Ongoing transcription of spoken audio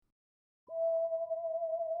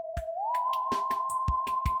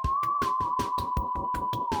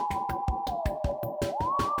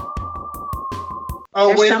Oh,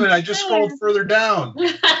 There's wait a some- minute. I just scrolled further down.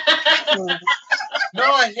 No,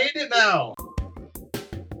 I hate it now.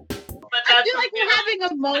 I feel like we're having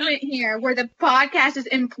a moment here where the podcast is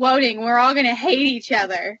imploding. We're all going to hate each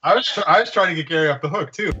other. I was trying to get Gary off the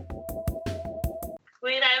hook, too.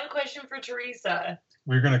 Wait, I have a question for Teresa.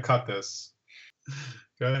 We're going to cut this.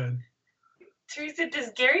 Go ahead. Teresa,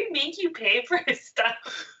 does Gary make you pay for his stuff?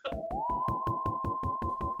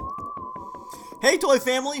 Hey Toy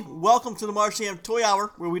Family, welcome to the Marcham Toy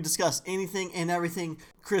Hour, where we discuss anything and everything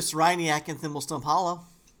Chris Reiniak and Thimblestump Hollow.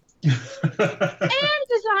 And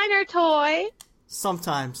designer toy.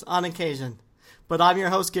 Sometimes, on occasion. But I'm your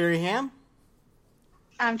host, Gary Ham.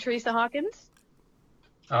 I'm Teresa Hawkins.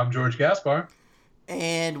 I'm George Gaspar.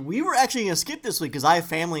 And we were actually going to skip this week because I have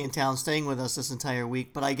family in town staying with us this entire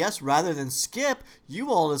week. But I guess rather than skip,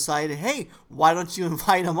 you all decided, hey, why don't you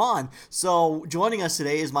invite them on? So joining us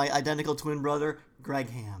today is my identical twin brother, Greg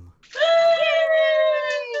Ham.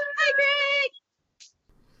 Hi,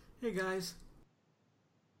 Greg. Hey guys.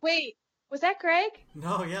 Wait, was that Greg?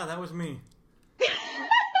 No, yeah, that was me.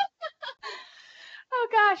 Oh,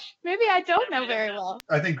 gosh. Maybe I don't know very well.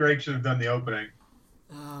 I think Greg should have done the opening.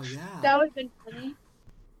 Oh, yeah. That would have been funny.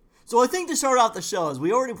 So I think to start off the show, as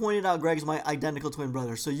we already pointed out, Greg's my identical twin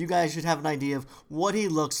brother. So you guys should have an idea of what he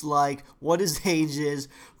looks like, what his age is.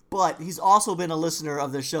 But he's also been a listener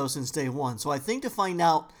of the show since day one. So I think to find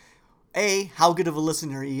out, A, how good of a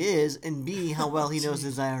listener he is, and B, how well he knows the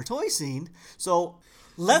designer toy scene. So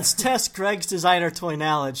let's test Greg's designer toy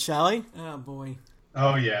knowledge, shall we? Oh, boy.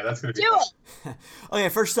 Oh, yeah, that's going to be Do fun. it. Okay,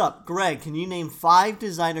 first up, Greg, can you name 5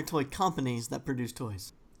 designer toy companies that produce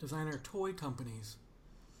toys? Designer toy companies.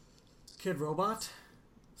 Kid Robot.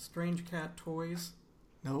 Strange Cat Toys.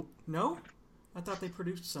 Nope. No? I thought they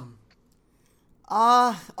produced some.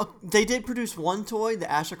 They did produce one toy, the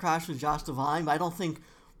Astro Crash with Josh Devine, but I don't think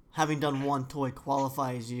having done one toy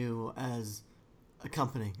qualifies you as a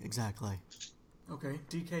company, exactly. Okay.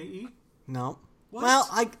 DKE? No. What? Well,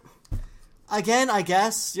 I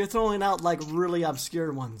guess you're throwing out like really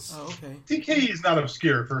obscure ones. Oh, okay. TKE is not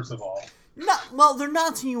obscure, first of all. Well, they're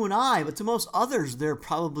not to you and I, but to most others, they're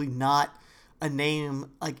probably not a name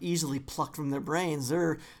like easily plucked from their brains.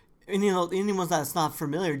 They're, and you know, anyone that's not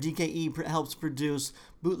familiar, DKE helps produce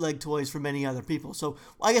bootleg toys for many other people. So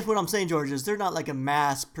I guess what I'm saying, George, is they're not like a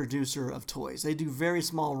mass producer of toys. They do very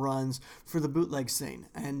small runs for the bootleg scene,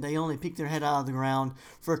 and they only peek their head out of the ground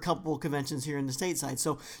for a couple conventions here in the stateside.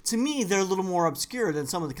 So to me, they're a little more obscure than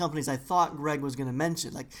some of the companies I thought Greg was going to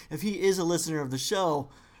mention. Like, if he is a listener of the show,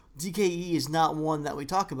 DKE is not one that we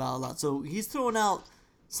talk about a lot. So he's throwing out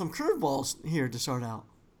some curveballs here to start out.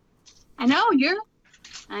 I know.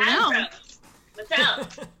 I know. What's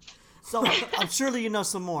out? So I'm sure that you know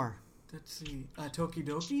some more. Let's see.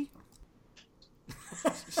 Tokidoki?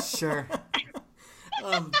 Sure.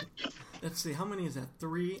 Let's see. How many is that?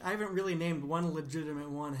 3? I haven't really named one legitimate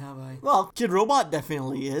one, have I? Well, Kid Robot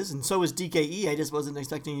definitely is, and so is DKE. I just wasn't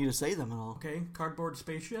expecting you to say them at all. Okay. Cardboard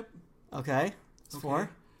Spaceship? Okay. It's 4.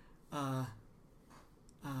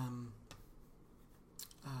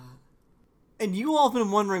 And you all have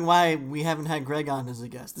been wondering why we haven't had Greg on as a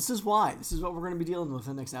guest. This is why. This is what we're going to be dealing with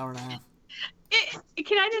the next hour and a half.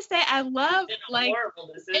 Can I just say, I love, It's a like,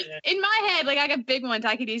 horrible decision. in my head, like, I got big ones.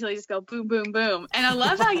 I could easily just go boom, boom, boom. And I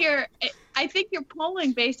love how I think you're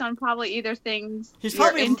polling based on probably either things He's you're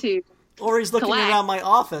probably into Or he's looking Collect. around my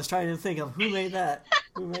office trying to think of who made that.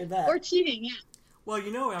 Who made that? or cheating. Yeah. Well,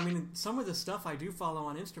 you know, I mean, some of the stuff I do follow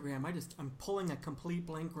on Instagram, I'm pulling a complete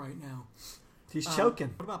blank right now. He's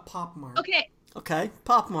choking. What about Pop Mart? Okay, Okay.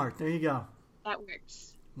 Pop Mart. There you go. that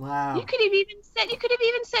works. Wow. You could have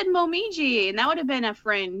even said Momiji, and that would have been a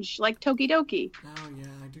fringe, like Tokidoki. Oh, yeah,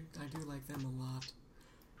 I do like them a lot.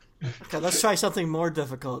 Okay, let's try something more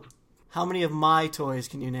difficult. How many of my toys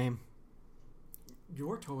can you name?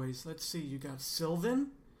 Your toys, let's see, you got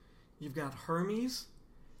Sylvan, you've got Hermes,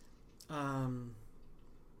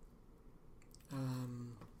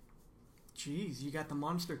 geez, you got the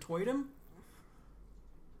Monster Toydom?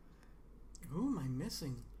 Who am I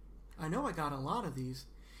missing? I know I got a lot of these.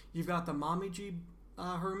 You've got the Momiji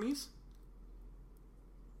Hermes?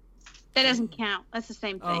 That doesn't count. That's the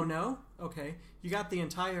same thing. Oh, no? Okay. You got the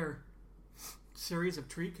entire series of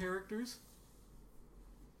tree characters?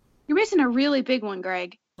 You're missing a really big one,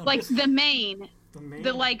 Greg. I'm Like missing- the main, main.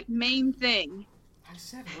 the like main thing. I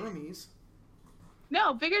said Hermes.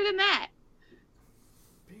 No, bigger than that.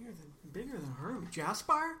 Bigger than Hermes.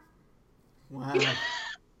 Jaspar? Wow.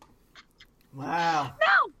 Wow.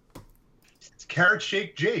 No. It's Carrot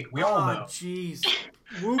Shake Jake. We all know. Jeez.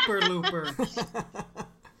 Whooper Looper.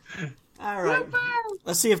 All right.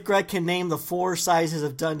 Let's see if Greg can name the 4 sizes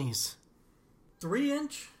of Dunnies.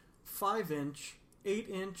 3-inch, 5-inch,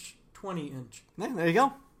 8-inch, 20-inch. Yeah, there you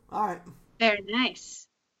go. All right. Very nice.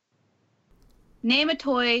 Name a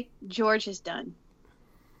toy George has done.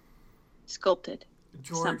 Sculpted.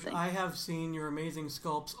 George, Something. I have seen your amazing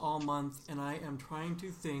sculpts all month, and I am trying to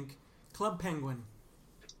think. Club Penguin.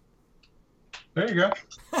 There you go.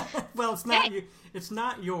 Well, it's not you. It's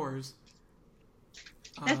not yours.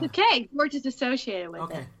 That's okay. George is associated with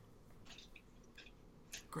Okay. it.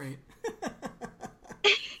 Great.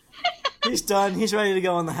 He's done. He's ready to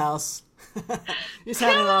go in the house. He's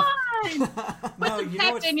had enough. Put No, some you know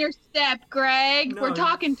pep what's... in your step, Greg. No, We're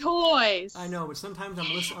talking toys. I know, but sometimes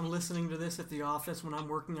I'm listening to this at the office when I'm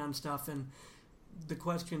working on stuff, and the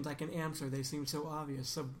questions I can answer, they seem so obvious.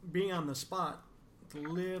 So being on the spot, it's a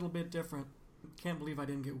little bit different. Can't believe I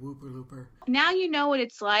didn't get Whooper Looper. Now you know what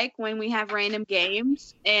it's like when we have random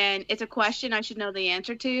games and it's a question I should know the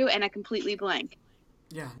answer to and I completely blank.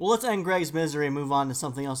 Yeah. Well, let's end Greg's misery and move on to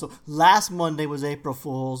something else. So last Monday was April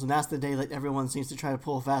Fool's, and that's the day that everyone seems to try to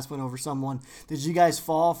pull a fast one over someone. Did you guys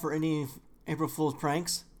fall for any April Fool's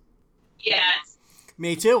pranks? Yes.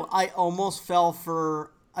 Me too. I almost fell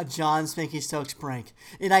for a John Spanky Stokes prank.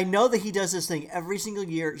 And I know that he does this thing every single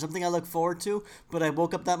year, something I look forward to, but I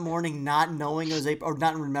woke up that morning not knowing it was April, or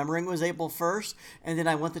not remembering it was April 1st, and then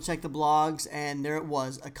I went to check the blogs, and there it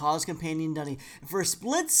was, a Cause Companion Dunny. For a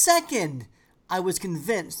split second, I was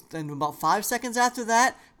convinced, and about 5 seconds after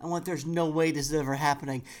that, I went, there's no way this is ever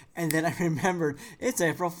happening. And then I remembered, it's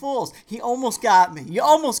April Fool's. He almost got me. You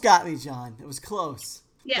almost got me, John. It was close.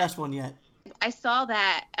 Yeah. Best one yet. I saw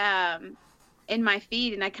that in my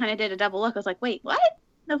feed and I kind of did a double look. I was like, wait, what?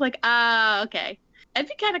 And I was like, okay. It'd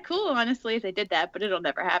be kind of cool, honestly, if they did that, but it'll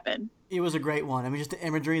never happen. It was a great one. I mean, just the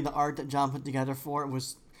imagery and the art that John put together for it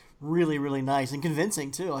was really, really nice and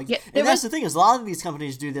convincing, too. Like, Yeah, and that's the thing, is a lot of these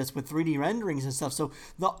companies do this with 3D renderings and stuff, so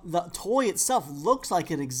the toy itself looks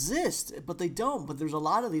like it exists, but they don't. But there's a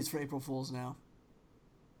lot of these for April Fools now.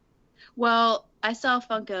 Well, I saw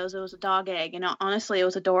Funko's. It was a dog egg, and honestly, it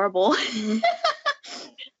was adorable. I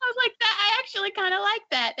was like, I actually kind of like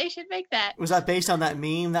that. They should make that. Was that based on that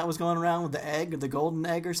meme that was going around with the egg, or the golden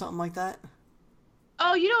egg, or something like that?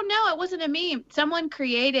 Oh, you don't know. It wasn't a meme. Someone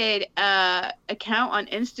created a account on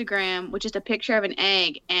Instagram with just a picture of an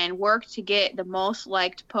egg and worked to get the most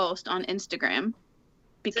liked post on Instagram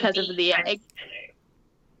because of the egg.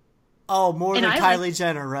 Oh, more And than I Kylie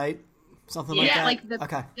Jenner, right? Something like that? Yeah, like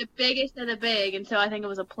the biggest of the big. And so I think it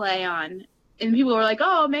was a play on. And people were like,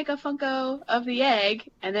 oh, make a Funko of the egg.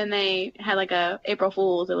 And then they had like a April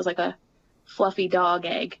Fool's. It was like a fluffy dog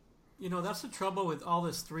egg. You know, that's the trouble with all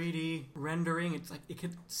this 3D rendering. It's like,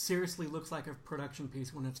 seriously looks like a production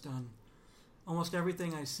piece when it's done. Almost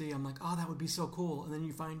everything I see, I'm like, oh, that would be so cool. And then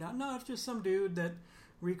you find out, no, it's just some dude that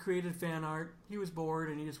recreated fan art. He was bored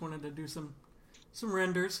and he just wanted to do some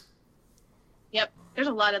renders. Yep. There's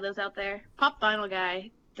a lot of those out there. Pop Vinyl Guy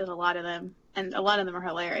does a lot of them. And a lot of them are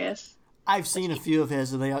hilarious. I've seen a few of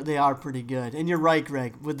his, and they are pretty good. And you're right,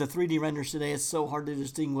 Greg. With the 3D renders today, it's so hard to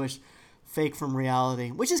distinguish fake from reality,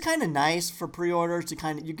 which is kind of nice for pre-orders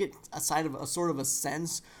to you get a sort of a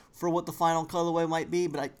sense for what the final colorway might be.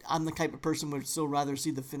 But I'm the type of person who would still rather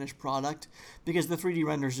see the finished product because the 3D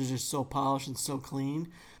renders are just so polished and so clean.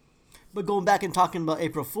 But going back and talking about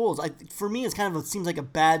April Fools, for me, it seems like a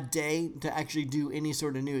bad day to actually do any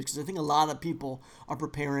sort of news because I think a lot of people are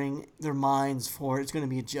preparing their minds for it's going to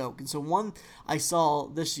be a joke. And so one I saw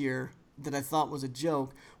this year that I thought was a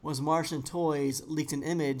joke was Martian Toys leaked an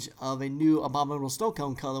image of a new Abominable Snow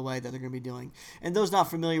Cone colorway that they're going to be doing. And those not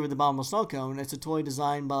familiar with Abominable Snow Cone, it's a toy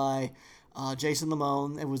designed by Jason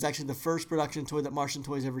Lamone. It was actually the first production toy that Martian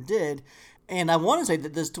Toys ever did. And I want to say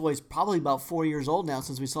that this toy is probably about 4 years old now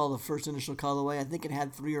since we saw the first initial colorway. I think it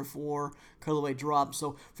had 3 or 4 colorway drops.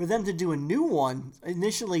 So for them to do a new one,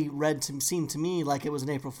 initially seemed to me like it was an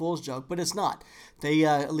April Fool's joke, but it's not. They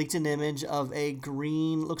leaked an image of a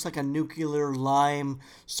green, looks like a nuclear lime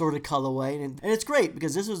sort of colorway. And it's great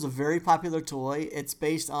because this was a very popular toy. It's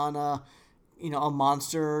based on a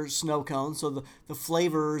monster snow cone. So the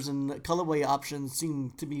flavors and the colorway options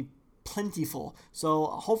seem to be plentiful. So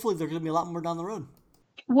hopefully there's going to be a lot more down the road.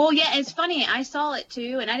 Well, yeah, it's funny. I saw it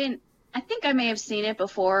too, and I think I may have seen it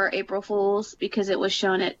before April Fool's because it was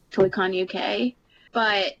shown at Toy-Con UK.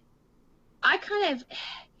 But I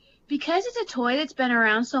because it's a toy that's been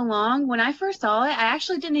around so long, when I first saw it, I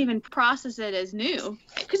actually didn't even process it as new.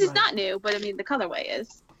 Because it's not new, but I mean, the colorway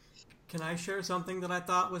is. Can I share something that I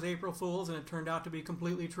thought was April Fool's and it turned out to be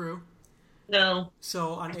completely true? No.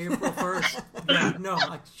 So on April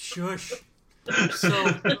 1st, shush.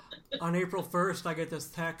 So on April 1st, I get this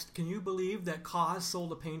text. Can you believe that Cause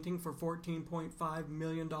sold a painting for $14.5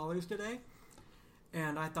 million today?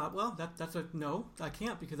 And I thought, well, that's a no, I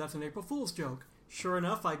can't because that's an April Fool's joke. Sure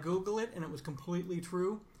enough, I Google it and it was completely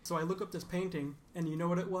true. So I look up this painting, and you know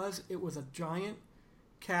what it was? It was a giant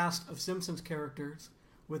cast of Simpsons characters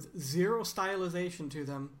with zero stylization to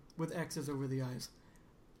them with X's over the eyes.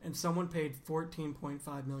 And someone paid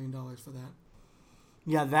 $14.5 million for that.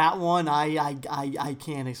 Yeah, that one I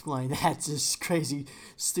can't explain. That's just crazy,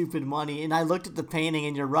 stupid money. And I looked at the painting,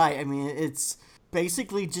 and you're right. I mean, it's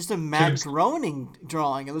basically just a Matt Groening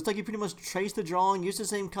drawing. It looks like he pretty much traced the drawing, used the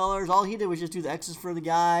same colors. All he did was just do the X's for the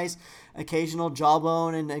guys, occasional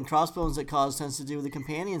jawbone and crossbones that Cause tends to do with the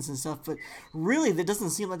companions and stuff. But really, there doesn't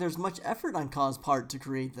seem like there's much effort on Cause's part to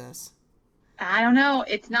create this. I don't know.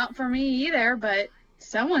 It's not for me either, but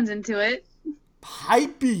someone's into it.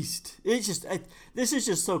 Hype beast. It's just this is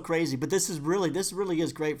just so crazy, but this really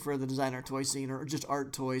is great for the designer toy scene or just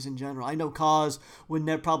art toys in general. I know Cause would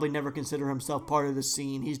probably never consider himself part of the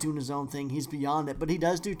scene. He's doing his own thing. He's beyond it, but he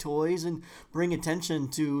does do toys and bring attention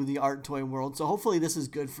to the art toy world. So hopefully this is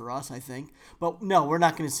good for us, I think. But no, we're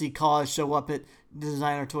not going to see Cause show up at the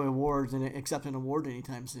Designer Toy Awards and accept an award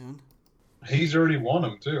anytime soon. He's already won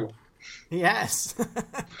them too. Yes.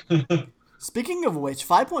 Speaking of which,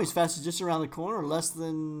 5 Points Fest is just around the corner, less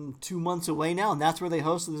than 2 months away now, and that's where they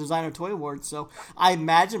host the Designer Toy Awards. So I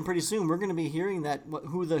imagine pretty soon we're going to be hearing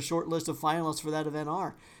who the short list of finalists for that event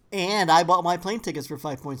are. And I bought my plane tickets for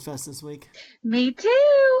 5 Points Fest this week. Me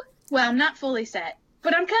too. Well, I'm not fully set,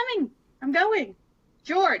 but I'm coming. I'm going.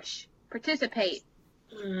 George, participate.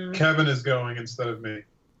 Kevin is going instead of me.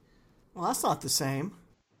 Well, that's not the same.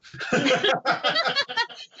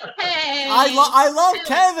 Hey, I love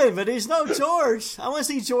Kevin, but he's no George. I want to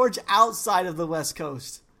see George outside of the West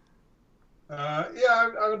Coast. Yeah,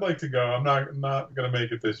 I would like to go. I'm not going to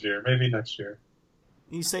make it this year. Maybe next year.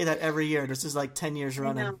 You say that every year. This is like 10 years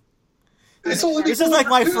running. This is like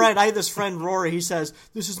my friend. I had this friend, Rory. He says,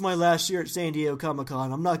 this is my last year at San Diego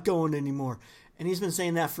Comic-Con. I'm not going anymore. And he's been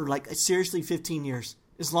saying that for like seriously 15 years,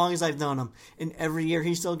 as long as I've known him. And every year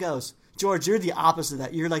he still goes. George, you're the opposite of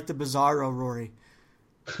that. You're like the bizarro Rory.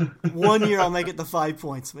 1 year I'll make it to 5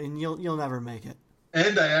 points, and you'll never make it.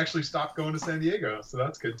 And I actually stopped going to San Diego, so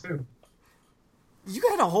that's good too. You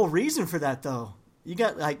got a whole reason for that, though. You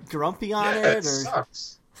got like grumpy on Yeah, it, it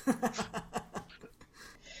sucks.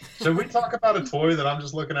 Should we talk about a toy that I'm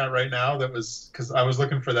just looking at right now? That was because I was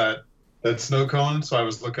looking for that snow cone, so I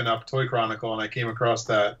was looking up Toy Chronicle, and I came across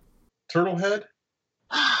that turtle head.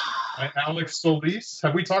 By Alex Solis.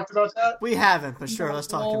 Have we talked about that? We haven't, but sure, let's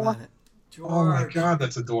talk about it. George. Oh my god,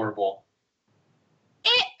 that's adorable.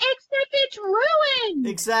 Except it's ruined.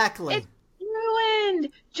 Exactly. It's ruined.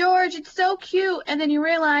 George, it's so cute. And then you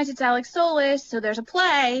realize it's Alex Solis, so there's a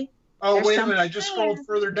play. Oh, There's wait a minute, I something just there. scrolled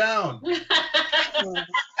further down.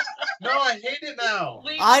 No, I hate it now.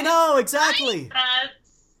 Wait, I know, exactly.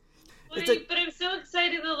 Wait, It's a- but I'm so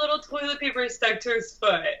excited the little toilet paper is stuck to his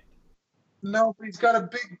foot. No, but he's got a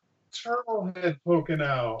big turtle head poking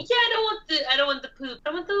out. Yeah, I don't want the poop. I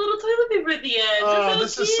want the little toilet paper at the end. Oh,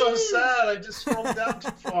 That's this is so cute. sad. I just scrolled down too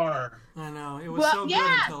far. I know. It was Well, so good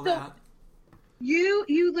yeah, until so- that.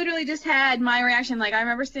 You literally just had my reaction. Like, I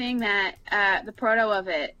remember seeing that, the proto of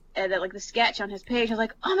it, that like the sketch on his page. I was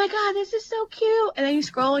like, oh my god, this is so cute. And then you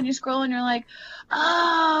scroll and you're like,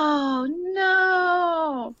 oh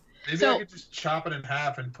no. Maybe So- I could just chop it in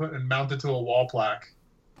half and mount it to a wall plaque.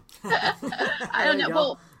 I There don't you know. go.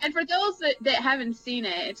 Well, and for those that haven't seen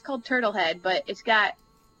it, it's called Turtlehead, but it's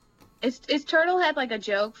Turtlehead like a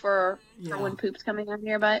joke for Yeah. when poop's coming out of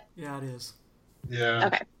your butt? Yeah, it is. Yeah.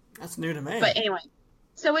 Okay. That's new to me. But anyway,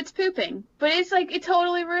 so it's pooping, but it's like it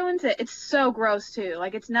totally ruins it. It's so gross too.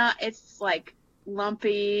 Like it's like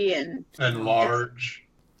lumpy and And large.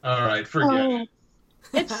 All right, forget it.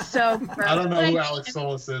 it's so gross. I don't know But who Alex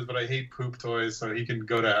Solis is, but I hate poop toys, so he can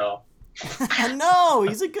go to hell. No,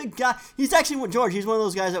 he's a good guy. He's actually George. He's one of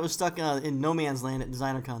those guys that was stuck in no man's land at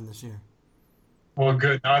DesignerCon this year. Well,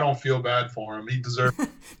 good. Now I don't feel bad for him. He deserves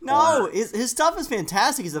No, his stuff is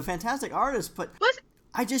fantastic. He's a fantastic artist, but What?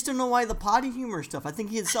 I just don't know why the potty humor stuff. I think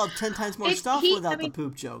he'd sell 10 times more stuff without the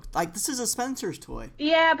poop joke. Like, this is a Spencer's toy.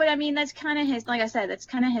 Yeah, but I mean that's kind of his. Like I said, that's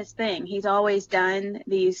kind of his thing. He's always done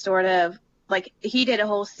these sort of like he did a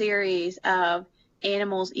whole series of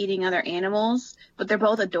animals eating other animals, but they're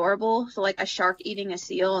both adorable. So like a shark eating a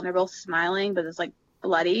seal, and they're both smiling, but it's like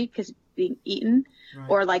bloody because being eaten, Right.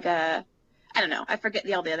 or like I don't know, I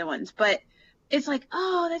forget all the other ones, but it's like,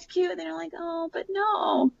 oh, that's cute. And then you're like, oh, but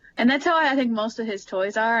no. And that's how I think most of his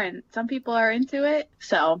toys are, and some people are into it.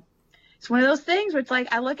 So it's one of those things where it's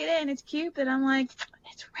like I look at it and it's cute, but I'm like,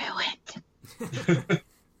 it's ruined.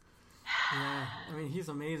 Yeah, I mean, he's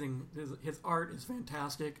amazing. His art is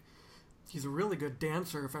fantastic. He's a really good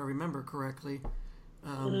dancer, if I remember correctly.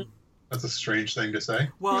 That's a strange thing to say.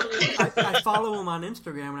 Well, I follow him on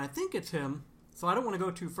Instagram, and I think it's him. So I don't want to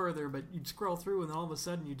go too further, but you'd scroll through, and all of a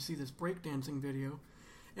sudden you'd see this breakdancing video.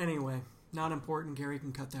 Anyway, not important. Gary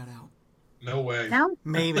can cut that out. No way. No,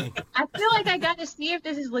 Maybe. I feel like I got to see if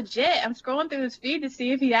this is legit. I'm scrolling through his feed to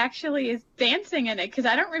see if he actually is dancing in it, because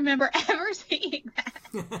I don't remember ever seeing that.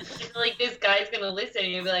 Like, this guy's gonna listen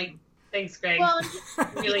and you'll be like, thanks, Greg. Well, You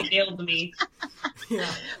really nailed me. Yeah.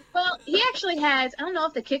 well, he actually has. I don't know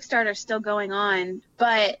if the Kickstarter's still going on,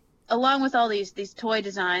 but along with all these toy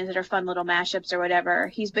designs that are fun little mashups or whatever,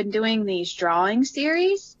 he's been doing these drawing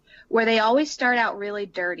series where they always start out really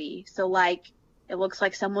dirty. So, like, it looks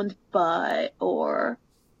like someone's butt or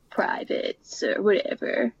privates or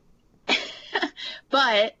whatever.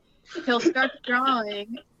 But he'll start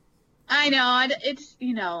drawing. I know, it's,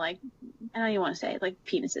 like, I don't even want to say it, like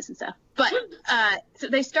penises and stuff. But so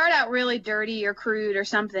they start out really dirty or crude or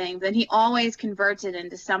something. Then he always converts it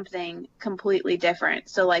into something completely different.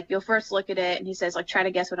 So, like, you'll first look at it and he says, like, try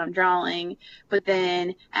to guess what I'm drawing. But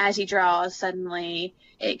then as he draws, suddenly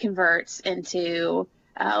it converts into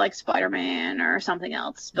like Spider-Man or something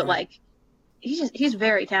else. But like, he's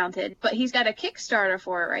very talented. But he's got a Kickstarter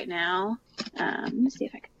for it right now. Let me see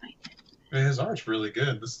if I can find it. Man, his art's really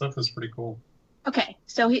good. This stuff is pretty cool. Okay,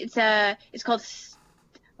 so it's called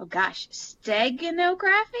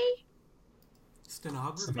steganography.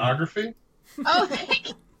 Stenography? Oh, thank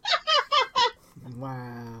you.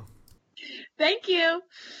 Wow. Thank you.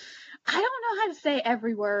 I don't know how to say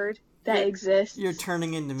every word that exists. You're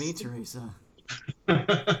turning into me, Teresa.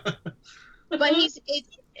 But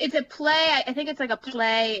it's a play. I think it's like a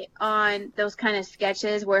play on those kind of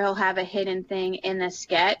sketches where he'll have a hidden thing in the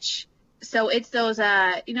sketch. So it's those,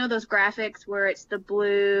 those graphics where it's the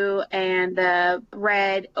blue and the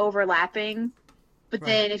red overlapping. But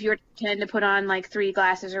then if you were to tend to put on like 3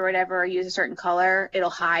 glasses or whatever, or use a certain color,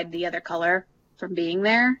 it'll hide the other color from being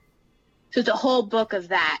there. So it's a whole book of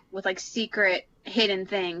that with like secret hidden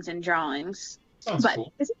things and drawings. Sounds But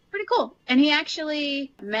cool. it's pretty cool. And he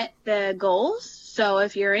actually met the goals. So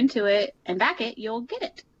if you're into it and back it, you'll get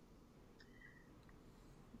it.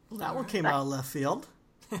 Well, that one came out of left field.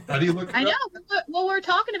 How do you look it I up? know. Well, we're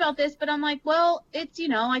talking about this, but I'm like, well, it's,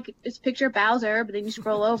 like, it's picture Bowser, but then you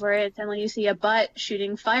scroll over it, and suddenly you see a butt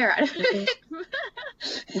shooting fire out of it.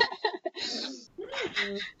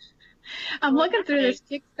 I'm looking through this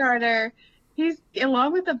Kickstarter.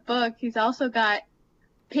 Along with the book, he's also got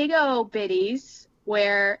Piggo Bitties,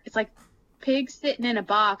 where it's like pigs sitting in a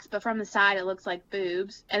box, but from the side it looks like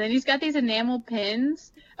boobs. And then he's got these enamel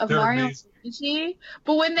pins of They're Mario and amazing. Luigi,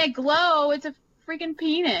 but when they glow, it's a freaking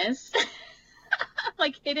penis.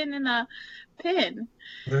 Like hidden in a pin.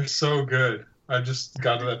 They're so good. I just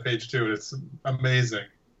got to that page too, and it's amazing.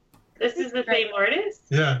 This is the same artist?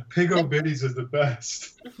 Yeah, Piggo Bitties is the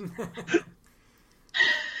best.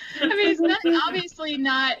 I mean, it's obviously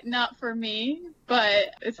not for me,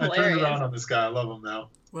 but it's I turned hilarious. around on this guy. I love him now.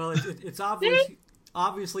 Well, it's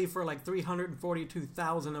obviously for like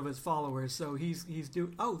 342,000 of his followers, so he's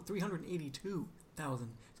doing 382,000.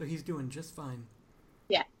 So he's doing just fine.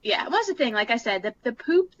 Yeah. What's the thing? Like I said, the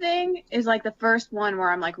poop thing is like the first one where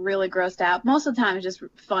I'm like really grossed out. Most of the time, it's just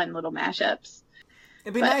fun little mashups.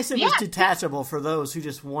 It'd be But, nice if it yeah. was detachable for those who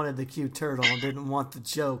just wanted the cute turtle and didn't want the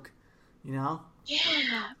joke, you know?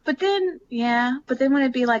 Yeah, but then would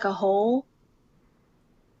it be like a hole?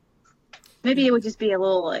 Maybe it would just be a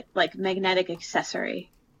little like magnetic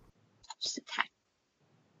accessory. Just attach.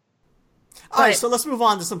 All right, But- so let's move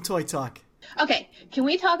on to some toy talk. Okay, can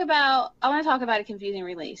we talk about? I want to talk about a confusing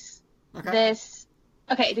release.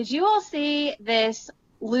 Okay. Did you all see this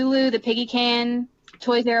Lulu the Piggy Can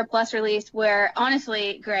Toys R Us Plus release? Where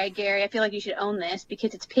honestly, Gary, I feel like you should own this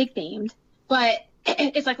because it's pig themed, but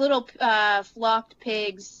it's like little flocked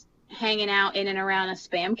pigs hanging out in and around a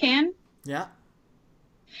Spam can. Yeah.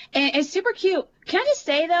 And it's super cute. Can I just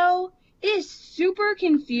say, though, it is super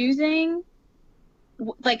confusing.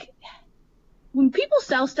 Like, when people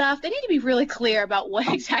sell stuff, they need to be really clear about what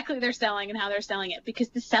exactly they're selling and how they're selling it. Because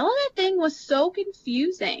the sell of that thing was so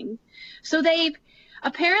confusing. So they've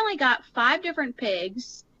apparently got 5 different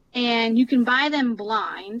pigs, and you can buy them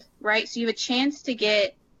blind, right? So you have a chance to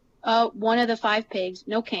get one of the 5 pigs,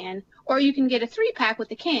 no can. Or you can get a 3-pack with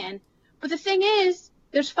the can. But the thing is,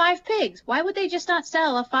 there's 5 pigs. Why would they just not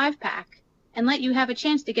sell a 5-pack and let you have a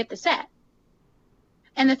chance to get the set?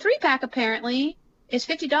 And the 3-pack apparently is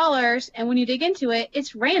 $50, and when you dig into it,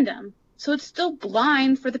 it's random. So it's still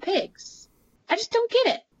blind for the pigs. I just don't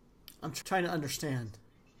get it. I'm trying to understand.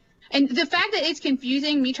 And the fact that it's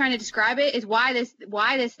confusing, me trying to describe it, is why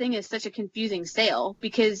this thing is such a confusing sale.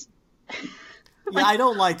 Because Yeah, I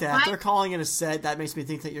don't like that. If Why- they're calling it a set, that makes me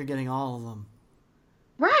think that you're getting all of them.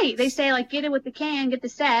 Right. They say, like, get it with the can, get the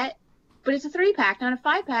set, but it's a 3-pack, not a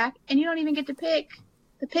 5-pack, and you don't even get to pick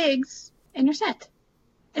the pigs in your set.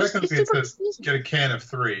 Technically, it super says confusing. get a can of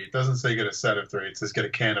 3. It doesn't say get a set of 3. It says get a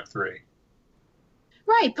can of 3.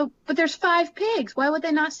 Right, but there's 5 pigs. Why would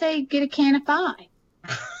they not say get a can of 5?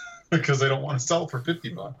 Because they don't want to sell it for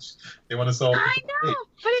 $50. They want to sell it for I know,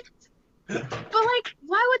 but like,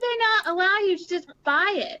 why would they not allow you to just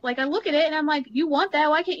buy it? Like, I look at it and I'm like, you want that?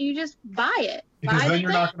 Why can't you just buy it? Because Buy then the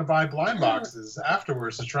you're thing. not going to buy blind boxes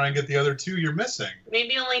afterwards to try and get the other 2 you're missing.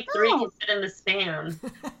 Maybe only 3 No. can fit in the spam.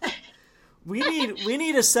 We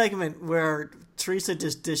need a segment where Teresa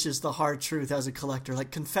just dishes the hard truth as a collector,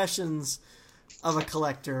 like Confessions of a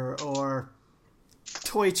Collector or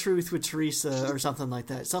Toy Truth with Teresa or something like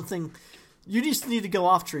that. Something you just need to go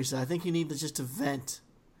off, Teresa. I think you need to just to vent,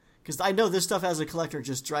 because I know this stuff as a collector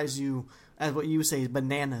just drives you, as what you say,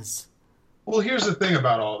 bananas. Well, here's the thing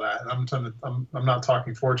about all that. I'm not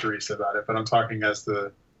talking for Teresa about it, but I'm talking as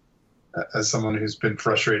someone who's been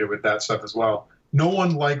frustrated with that stuff as well. No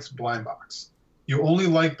one likes blind box. You only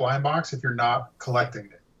like blind box if you're not collecting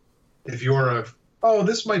it. If you're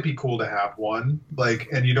this might be cool to have one,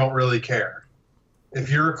 and you don't really care. If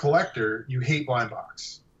you're a collector, you hate blind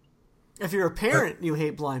box. If you're a parent, you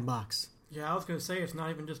hate blind box. Yeah, I was going to say it's not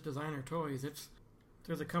even just designer toys.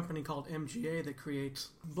 There's a company called MGA that creates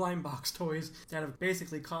blind box toys that have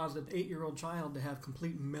basically caused an 8-year-old child to have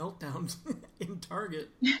complete meltdowns in Target.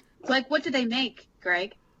 Like, what do they make,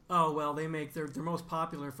 Greg? Oh, well, they're most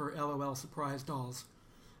popular for LOL surprise dolls.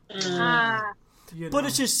 Ah, You But know.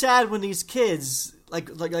 it's just sad when these kids, like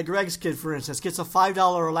Greg's kid, for instance, gets a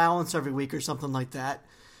 $5 allowance every week or something like that,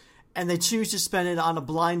 and they choose to spend it on a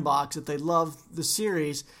blind box if they love the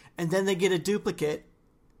series, and then they get a duplicate,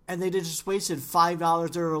 and they just wasted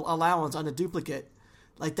 $5 their allowance on a duplicate.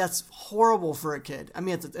 Like, that's horrible for a kid. I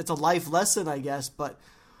mean, it's a life lesson, I guess, but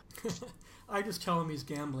I just tell him he's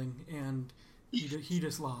gambling, and he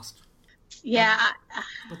just lost. yeah.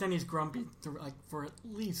 But then he's grumpy for at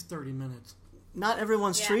least 30 minutes. not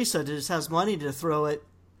everyone's Yeah. Teresa just has money to throw at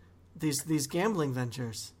these gambling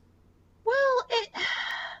ventures. Well,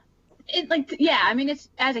 yeah. I mean, it's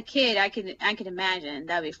as a kid, I could imagine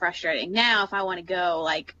that'd be frustrating. Now, if I want to go,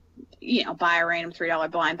 buy a random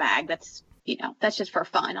 $3 blind bag, that's just for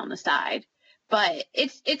fun on the side. But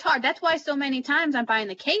it's hard. That's why so many times I'm buying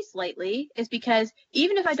the case lately, is because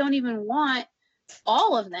even if I don't even want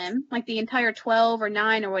all of them, like the entire 12 or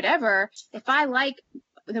 9 or whatever, if I like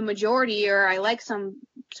the majority or I like some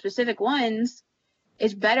specific ones,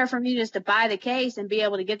 it's better for me just to buy the case and be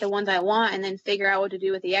able to get the ones I want and then figure out what to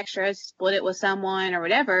do with the extras, split it with someone or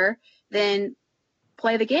whatever, than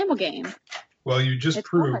play the gamble game. Well, you just It's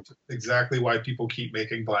proved hard. exactly why people keep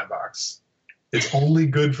making blind box. It's only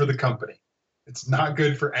good for the company. It's not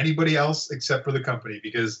good for anybody else except for the company,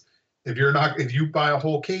 because if you buy a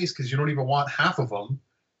whole case because you don't even want half of them,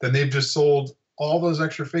 then they've just sold all those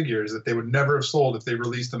extra figures that they would never have sold if they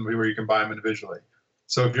released them where you can buy them individually.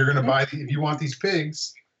 So if you're going to if you want these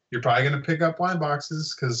pigs, you're probably going to pick up blind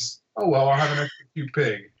boxes because, I'll have an extra cute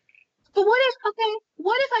pig. But what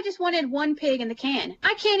if I just wanted one pig in the can?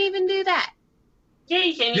 I can't even do that. Yeah,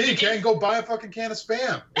 you can. Yeah, you can go buy a fucking can of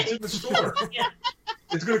Spam. It's in the store. Yeah.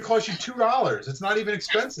 It's going to cost you $2. It's not even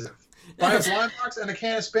expensive. Buy a blind box and a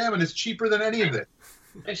can of Spam, and it's cheaper than any of it.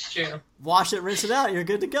 It's true. Wash it, rinse it out, you're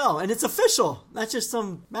good to go. And it's official, not just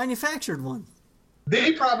some manufactured one.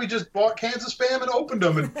 They probably just bought cans of Spam and opened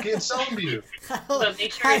them and can't sell them to you. But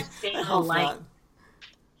make sure it's staying I hope light. not.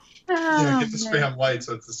 Yeah, Oh, get the man. Spam light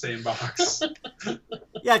so it's the same box.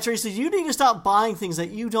 Yeah, Teresa, you need to stop buying things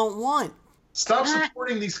that you don't want. Stop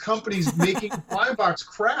supporting these companies making blind box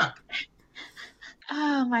crap.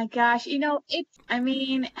 Oh my gosh. I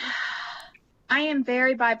am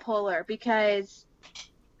very bipolar because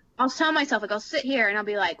I'll tell myself, I'll sit here and I'll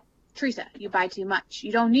be like, Teresa, you buy too much.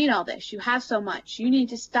 You don't need all this. You have so much. You need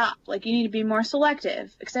to stop. You need to be more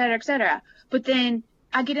selective, et cetera, et cetera. But then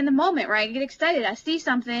I get in the moment, right? I get excited. I see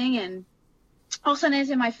something and all of a sudden it's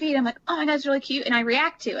in my feed. I'm like, oh my God, it's really cute. And I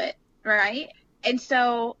react to it, right? And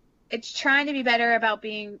so it's trying to be better about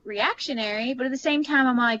being reactionary. But at the same time,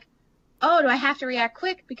 I'm like, oh, do I have to react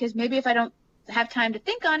quick? Because maybe if I don't have time to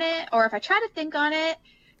think on it, or if I try to think on it,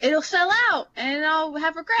 it'll sell out and I'll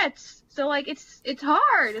have regrets. So it's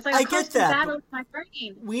hard. It's like I a get constant that, battle with my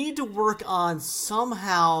brain. We need to work on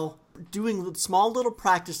somehow doing small little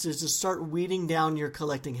practices to start weeding down your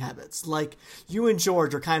collecting habits. Like, you and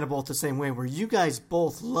George are kind of both the same way, where you guys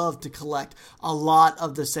both love to collect a lot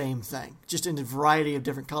of the same thing, just in a variety of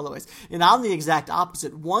different colorways. And I'm the exact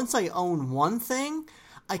opposite. Once I own one thing,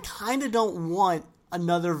 I kind of don't want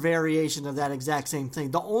another variation of that exact same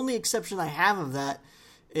thing. The only exception I have of that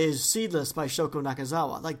is Seedless by Shoko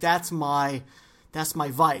Nakazawa. Like, that's my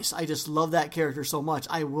vice. I just love that character so much.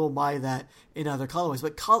 I will buy that in other colorways.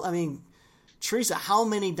 But, Teresa, how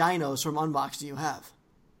many dinos from Unbox do you have?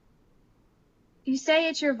 You say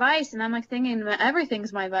it's your vice, and I'm like thinking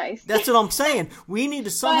everything's my vice. That's what I'm saying. We need to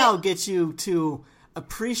somehow get you to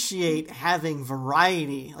appreciate having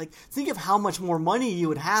variety. Like, think of how much more money you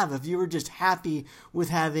would have if you were just happy with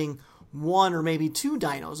having one or maybe two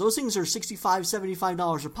dinos. Those things are $65,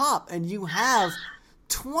 $75 a pop, and you have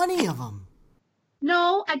 20 of them.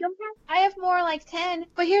 No, I don't have. I have more like 10.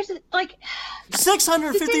 But here's like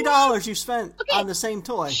 $650 you spent on the same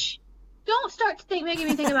toy. Don't start making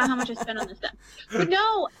me think about how much I spent on this stuff. But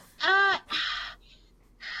no,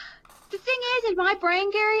 the thing is, in my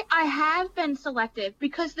brain, Gary, I have been selective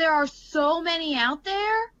because there are so many out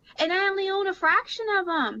there, and I only own a fraction of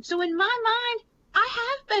them. So in my mind, I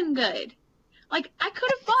have been good. Like, I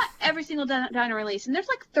could have bought every single dino release, and there's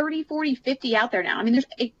like 30, 40, 50 out there now. I mean, there's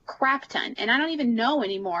a crap ton, and I don't even know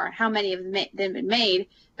anymore how many of them have been made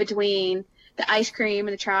between the ice cream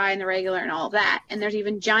and the tri and the regular and all of that. And there's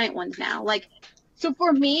even giant ones now. Like, so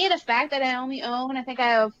for me, the fact that I only own, I think I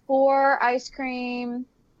have 4 ice cream,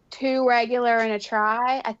 2 regular, and a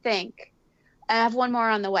tri, I think. I have 1 more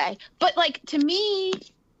on the way. But, like, to me,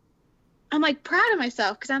 I'm, like, proud of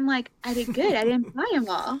myself because I'm, like, I did good. I didn't buy them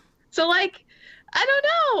all. So, like, I don't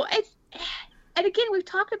know. And again, we've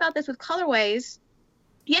talked about this with colorways.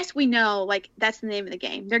 Yes, we know, like, that's the name of the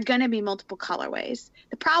game. There are going to be multiple colorways.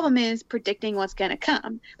 The problem is predicting what's going to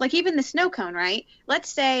come. Like, even the snow cone, right?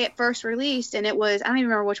 Let's say it first released, and it was, I don't even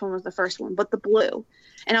remember which one was the first one, but the blue.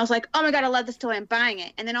 And I was like, oh, my God, I love this toy. I'm buying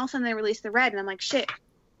it. And then all of a sudden they released the red, and I'm like, shit,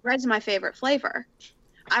 red's my favorite flavor.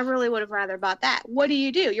 I really would have rather bought that. What do?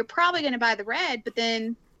 You're probably going to buy the red, but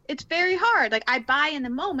then it's very hard. Like, I buy in the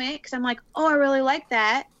moment because I'm like, oh, I really like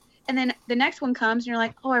that. And then the next one comes, and you're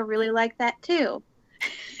like, oh, I really like that, too.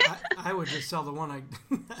 I would just sell the one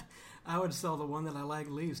I would sell the one that I like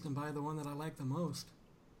least and buy the one that I like the most.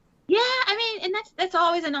 Yeah, I mean, and that's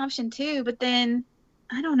always an option too. But then,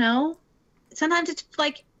 I don't know. Sometimes it's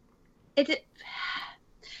like,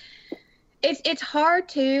 it's hard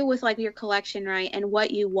too with like your collection, right, and what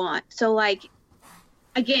you want. So like,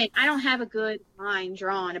 again, I don't have a good line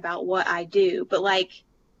drawn about what I do, but like,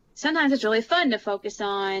 sometimes it's really fun to focus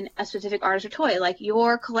on a specific artist or toy. Like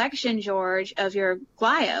your collection, George, of your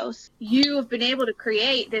Glyos, you have been able to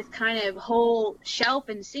create this kind of whole shelf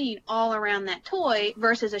and scene all around that toy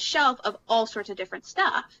versus a shelf of all sorts of different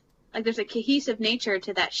stuff. Like there's a cohesive nature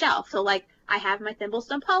to that shelf. So like I have my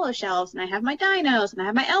Thimblestone Polo shelves, and I have my dinos, and I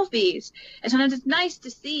have my Elfies. And sometimes it's nice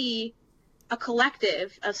to see a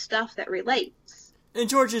collective of stuff that relates. In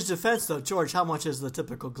George's defense, though, George, how much is the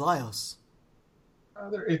typical Glyos?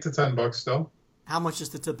 They're $8 to $10 still. How much is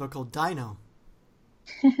the typical dino?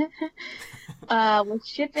 With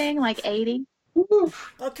shipping, like 80.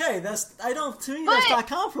 Okay, to me, that's not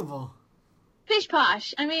comparable. Pish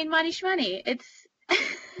posh. I mean, money shmoney. It's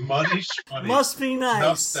money shmoney. Must be nice.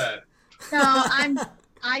 Enough said. No,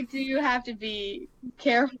 I do have to be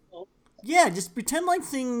careful. Yeah, just pretend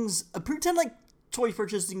like toy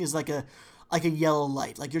purchasing is like a yellow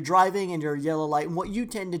light. Like you're driving and you're a yellow light. And what you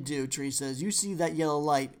tend to do, Teresa, is you see that yellow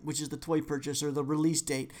light, which is the toy purchase or the release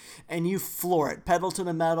date, and you floor it. Pedal to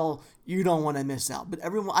the metal. You don't want to miss out. But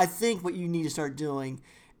I think what you need to start doing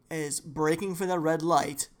is breaking for that red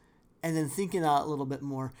light and then thinking out a little bit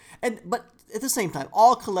more. But at the same time,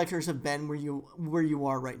 all collectors have been where you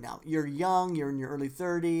are right now. You're young. You're in your early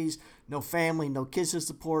 30s. No family, no kids to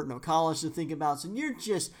support, no college to think about. So you're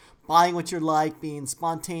just buying what you like, being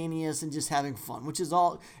spontaneous, and just having fun, which is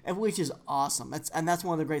awesome. That's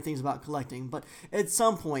one of the great things about collecting. But at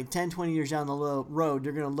some point, 10, 20 years down the road,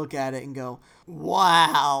 you're going to look at it and go,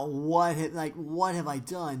 wow, what have I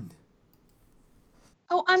done?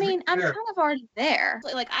 Oh, I mean, I'm kind of already there.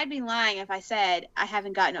 Like, I'd be lying if I said I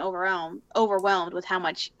haven't gotten overwhelmed with how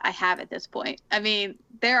much I have at this point. I mean,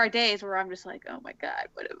 there are days where I'm just like, oh my God,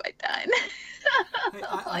 what have I done? Hey,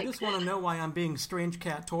 I just want to know why I'm being strange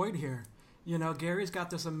cat toyed here. You know, Gary's got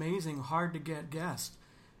this amazing, hard-to-get guest.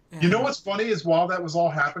 And... You know what's funny is while that was all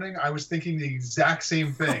happening, I was thinking the exact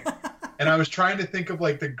same thing. And I was trying to think of,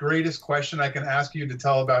 like, the greatest question I can ask you to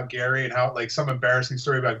tell about Gary and how, like, some embarrassing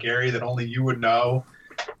story about Gary that only you would know.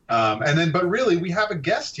 But really, we have a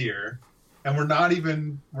guest here, and we're not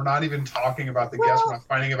even talking about the guest. We're not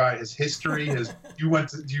finding about his history.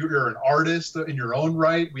 You're an artist in your own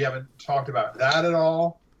right. We haven't talked about that at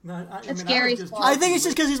all. No, it's Gary's fault. I think it's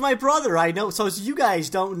just because he's my brother. I know, so you guys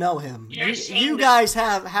don't know him. You're you guys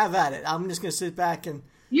have at it. I'm just gonna sit back and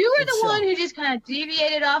You were Good the show. one who just kind of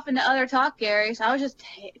deviated off into other talk, Gary. So I was just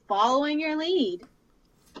following your lead.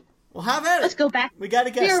 Well, have at it. Let's go back. We got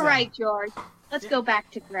to guess. You're now. right, George. Let's go back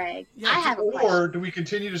to Greg. Yeah, I have a question. Or do we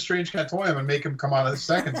continue to Strange Cat Toy him and make him come on a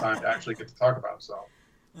second time to actually get to talk about himself?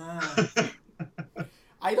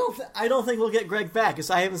 I don't think we'll get Greg back because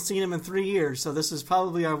I haven't seen him in 3 years. So this is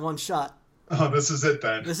probably our one shot. Oh, this is it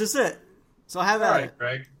then. This is it. So have All at right, it.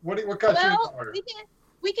 Greg. What got you in Well, order?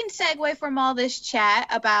 we can segue from all this chat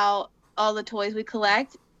about all the toys we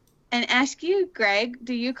collect and ask you, Greg,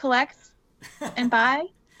 do you collect and buy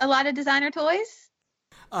a lot of designer toys?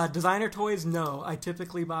 Designer toys, no. I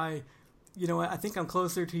typically buy, I think I'm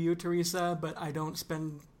closer to you, Teresa, but I don't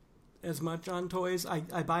spend as much on toys.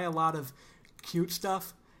 I buy a lot of cute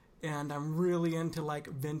stuff, and I'm really into, like,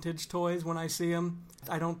 vintage toys when I see them.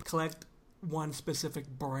 I don't collect one specific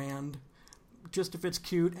brand, just if it's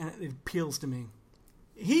cute and it appeals to me.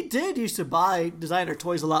 He did used to buy designer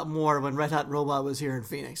toys a lot more when Red Hot Robot was here in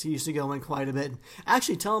Phoenix. He used to go in quite a bit.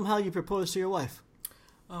 Actually, tell him how you proposed to your wife.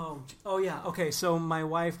 Oh yeah. Okay, so my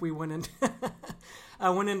wife, we went in.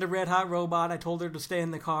 I went into Red Hot Robot. I told her to stay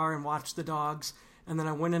in the car and watch the dogs. And then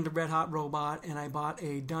I went into Red Hot Robot and I bought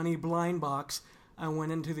a Dunny blind box. I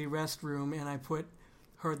went into the restroom and I put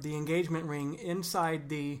the engagement ring inside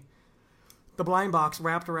the blind box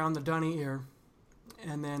wrapped around the Dunny ear.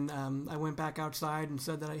 And then I went back outside and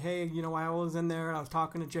said that, hey, while I was in there, I was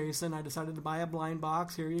talking to Jason. I decided to buy a blind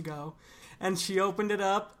box. Here you go. And she opened it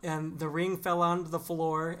up, and the ring fell onto the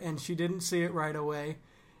floor, and she didn't see it right away.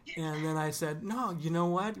 And then I said, no, you know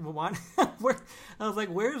what? I was like,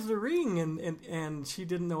 where's the ring? And she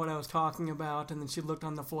didn't know what I was talking about. And then she looked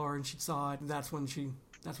on the floor, and she saw it. And that's when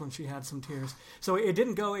she had some tears. So it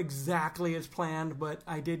didn't go exactly as planned, but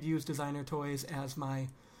I did use designer toys as my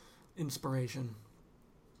inspiration.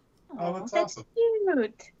 Oh, that's awesome.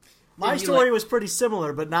 Cute. My story was pretty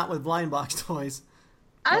similar, but not with blind box toys.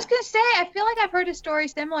 I was going to say, I feel like I've heard a story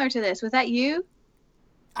similar to this. Was that you?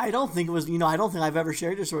 I don't think it was, I don't think I've ever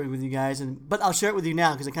shared a story with you guys, but I'll share it with you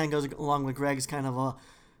now because it kind of goes along with Greg's kind of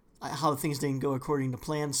how things didn't go according to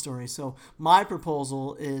plan story. So my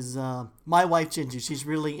proposal is my wife Gingy. She's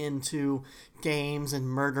really into games and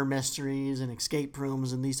murder mysteries and escape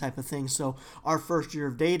rooms and these type of things. So our first year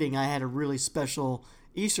of dating, I had a really special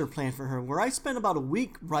Easter plan for her where I spent about a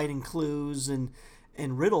week writing clues and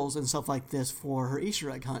riddles and stuff like this for her Easter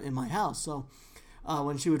egg hunt in my house. So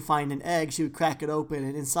when she would find an egg, she would crack it open,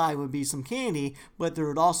 and inside would be some candy, but there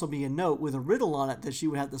would also be a note with a riddle on it that she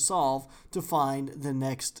would have to solve to find the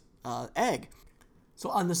next egg. So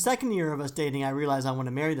on the second year of us dating, I realized I want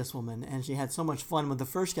to marry this woman, and she had so much fun with the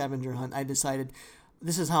first scavenger hunt, I decided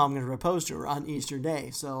this is how I'm going to propose to her on Easter Day.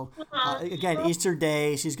 So, again, Easter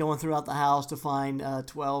Day, she's going throughout the house to find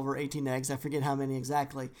 12 or 18 eggs. I forget how many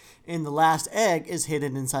exactly. And the last egg is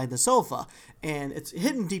hidden inside the sofa. And it's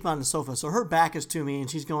hidden deep on the sofa. So her back is to me, and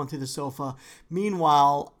she's going through the sofa.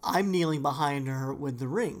 Meanwhile, I'm kneeling behind her with the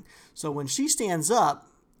ring. So when she stands up,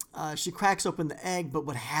 she cracks open the egg, but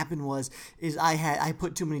what happened is I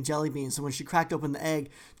put too many jelly beans. So when she cracked open the egg,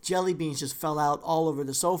 jelly beans just fell out all over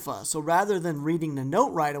the sofa. So rather than reading the note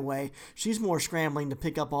right away, she's more scrambling to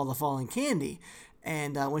pick up all the fallen candy.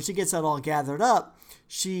 And when she gets that all gathered up,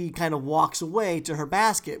 she kind of walks away to her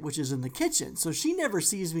basket, which is in the kitchen. So she never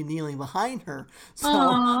sees me kneeling behind her.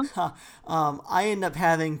 So I end up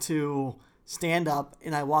having to stand up,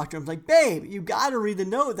 and I walked her. I'm like, babe, you got to read the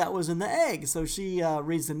note that was in the egg. So she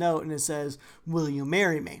reads the note, and it says, will you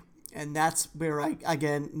marry me? And that's where I,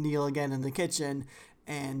 kneel again in the kitchen,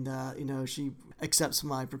 and, she accepts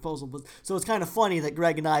my proposal. So it's kind of funny that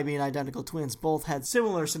Greg and I, being identical twins, both had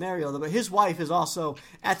similar scenario. But his wife is also,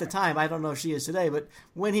 at the time, I don't know if she is today, but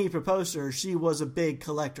when he proposed to her, she was a big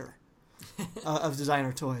collector of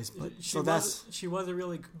designer toys. But she was a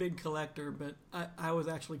really big collector, but I was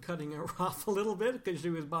actually cutting her off a little bit because she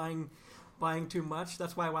was buying too much.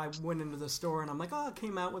 That's why I went into the store and I'm like, oh, I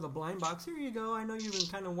came out with a blind box. Here you go. I know you've been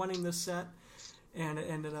kind of wanting this set, and it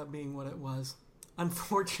ended up being what it was.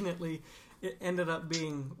 Unfortunately, it ended up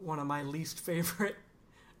being one of my least favorite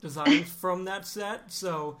designs from that set.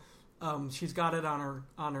 So she's got it on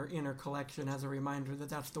her inner collection as a reminder that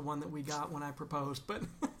that's the one that we got when I proposed. But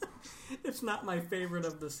it's not my favorite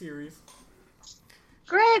of the series.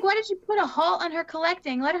 Greg, why did you put a halt on her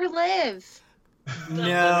collecting? Let her live.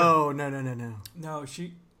 No. No,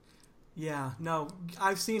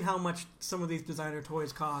 I've seen how much some of these designer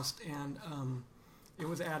toys cost, and it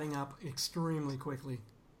was adding up extremely quickly.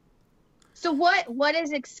 So what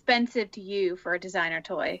is expensive to you for a designer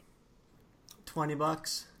toy?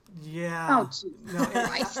 $20. Yeah. Oh, geez. No,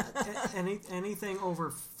 anything over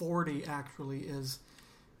 40 actually is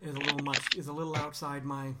is a little outside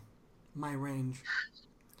my range.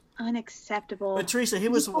 Unacceptable. But Teresa,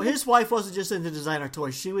 his wife wasn't just into designer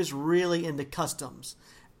toys. She was really into customs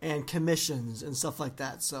and commissions and stuff like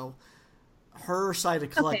that. So her side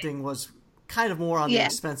of collecting was kind of more on the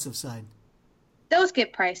expensive side. Those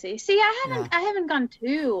get pricey. See, I haven't gone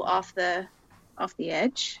too off the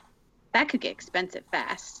edge. That could get expensive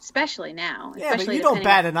fast, especially now. Yeah, but you don't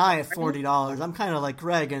bat an eye at $40. I'm kind of like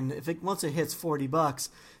Greg, and once it hits $40,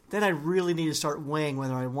 then I really need to start weighing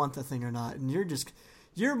whether I want the thing or not. And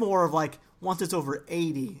you're more of like, once it's over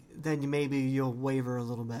 80, then maybe you'll waver a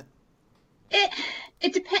little bit.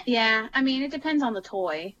 It depends. Yeah, I mean, it depends on the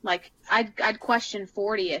toy. Like, I'd question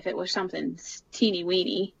 40 if it was something teeny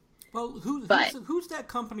weeny. Well, who's that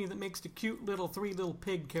company that makes the cute three little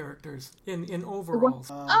pig characters in overalls?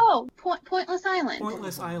 Pointless Island.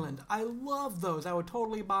 Pointless Island. I love those. I would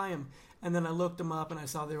totally buy them. And then I looked them up and I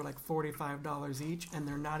saw they were like $45 each, and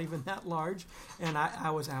they're not even that large, and I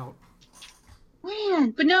was out.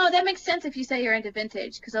 Man, but no, that makes sense if you say you're into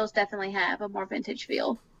vintage, because those definitely have a more vintage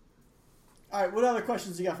feel. All right, what other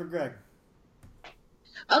questions you got for Greg?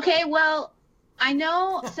 Okay, well, I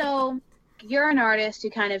know, so you're an artist who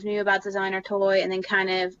kind of knew about designer toy and then kind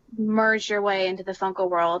of merged your way into the Funko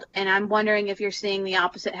world, and I'm wondering if you're seeing the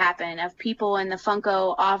opposite happen of people in the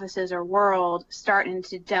Funko offices or world starting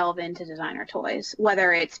to delve into designer toys,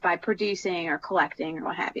 whether it's by producing or collecting or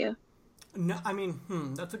what have you. No, I mean,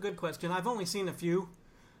 that's a good question. I've only seen a few.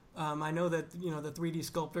 I know that the 3D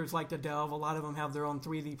sculptors like to delve. A lot of them have their own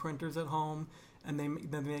 3D printers at home, and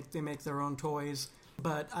they make their own toys.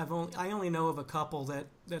 But I only know of a couple that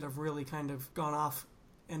have really kind of gone off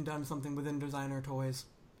and done something within designer toys.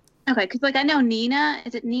 Okay, because I know Nina.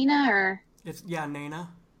 Is it Nina or? Nana.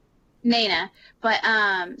 Nana, but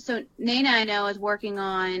so Nana I know is working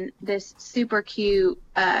on this super cute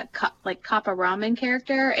Kappa Ramen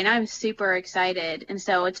character, and I'm super excited. And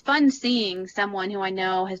so it's fun seeing someone who I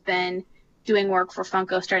know has been doing work for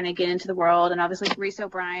Funko starting to get into the world, and obviously Reese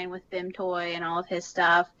O'Brien with Bim Toy and all of his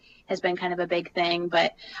stuff has been kind of a big thing.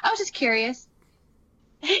 But I was just curious.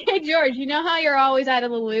 Hey George, you know how you're always out of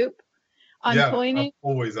the loop on toy news? I'm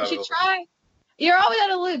always out of the loop. You're always out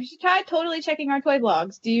of the loop. You should try totally checking our toy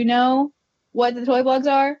blogs. Do you know what the toy blogs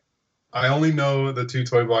are? I only know the two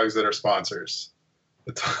toy blogs that are sponsors.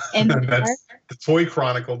 That's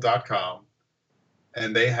thetoychronicle.com,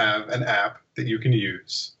 and they have an app that you can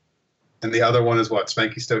use. And the other one is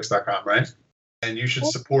SpankyStokes.com, right? And you should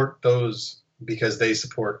support those because they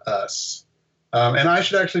support us. And I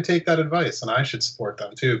should actually take that advice, and I should support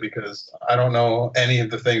them too, because I don't know any of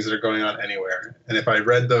the things that are going on anywhere. And if I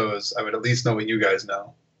read those, I would at least know what you guys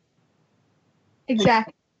know.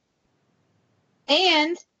 Exactly.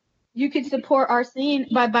 And you could support our scene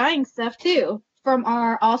by buying stuff too from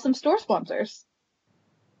our awesome store sponsors.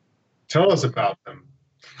 Tell us about them.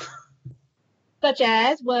 Such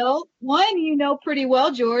as, well, one you know pretty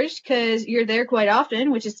well, George, because you're there quite often,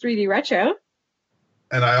 which is 3D Retro.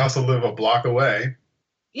 And I also live a block away.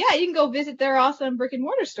 Yeah, you can go visit their awesome brick and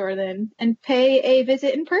mortar store then and pay a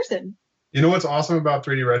visit in person. You know what's awesome about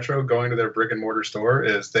 3D Retro going to their brick and mortar store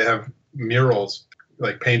is they have murals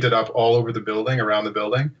painted up all over the building, around the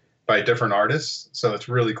building, by different artists. So it's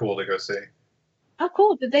really cool to go see. Oh,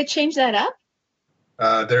 cool. Did they change that up?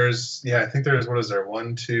 I think there's, what is there?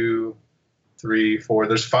 1, 2, 3, 4.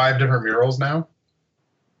 There's 5 different murals now.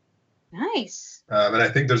 Nice. And I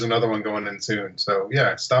think there's another one going in soon. So,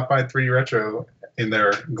 yeah, stop by 3D Retro in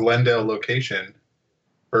their Glendale location,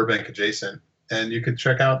 Burbank adjacent, and you could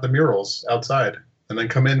check out the murals outside and then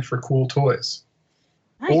come in for cool toys.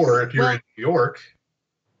 Nice. Or if you're in New York,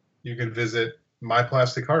 you can visit My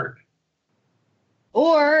Plastic Heart.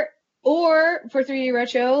 Or for 3D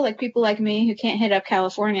Retro, like people like me who can't hit up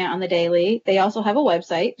California on the daily, they also have a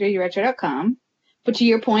website, 3dretro.com. But to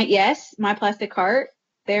your point, yes, My Plastic Heart,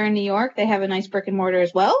 they're in New York. They have a nice brick and mortar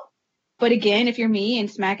as well. But again, if you're me and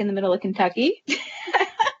smack in the middle of Kentucky, you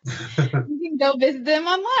can go visit them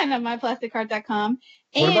online on myplasticheart.com.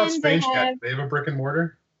 What about Strange Cat? They have a brick and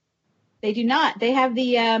mortar? They do not. They have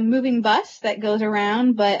the moving bus that goes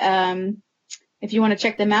around, but if you want to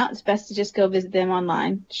check them out, it's best to just go visit them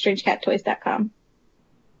online, strangecattoys.com.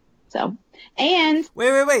 So, and...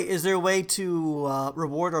 Wait. Is there a way to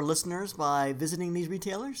reward our listeners by visiting these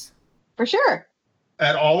retailers? For sure.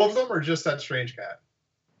 At all of them, or just at Strange Cat?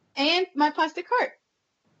 And My Plastic Heart.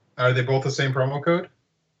 Are they both the same promo code?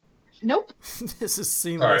 Nope. This is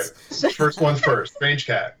seamless. All right. First one's first. Strange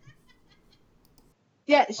Cat.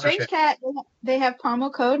 Yeah, Strange Cat, they have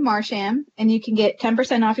promo code Marsham, and you can get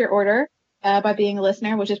 10% off your order by being a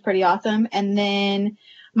listener, which is pretty awesome. And then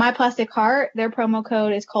My Plastic Heart, their promo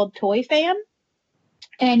code is called ToyFam.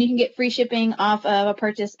 And you can get free shipping off of a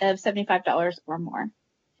purchase of $75 or more.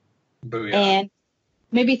 Booyah. And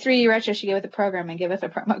maybe 3D Retro should get with the program and give us a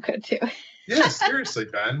promo code too. Yeah, seriously,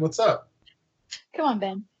 Ben. What's up? Come on,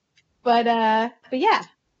 Ben. But yeah.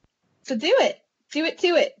 So do it. Do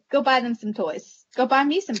it. Go buy them some toys. Go buy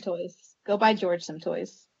me some toys. Go buy George some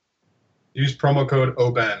toys. Use promo code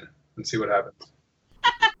OBEN and see what happens.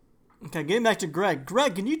 Okay, getting back to Greg.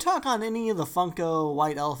 Greg, can you talk on any of the Funko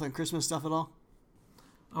White Elephant Christmas stuff at all?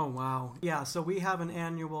 Oh, wow. Yeah, so we have an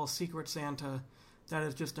annual Secret Santa that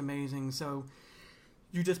is just amazing. So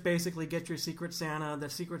you just basically get your Secret Santa. The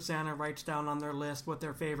Secret Santa writes down on their list what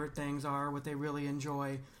their favorite things are, what they really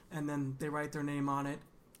enjoy, and then they write their name on it.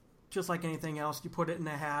 Just like anything else, you put it in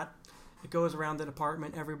a hat. It goes around the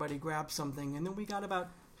department. Everybody grabs something. And then we got about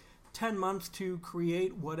 10 months to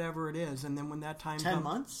create whatever it is. And then when that time 10 comes...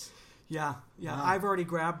 months? Yeah. Wow. I've already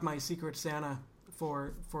grabbed my Secret Santa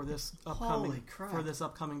for this upcoming Holy crap. for this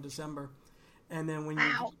upcoming December. And then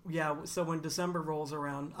so when December rolls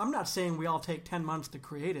around, I'm not saying we all take 10 months to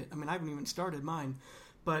create it. I mean, I haven't even started mine,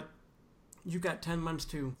 but you've got 10 months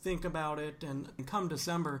to think about it, and come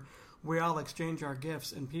December, we all exchange our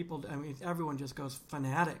gifts, and people, I mean, everyone just goes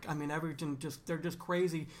fanatic. I mean, they're just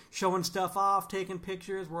crazy, showing stuff off, taking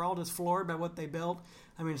pictures. We're all just floored by what they built.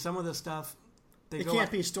 I mean, some of the stuff, It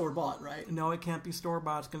can't be store-bought, right? No, it can't be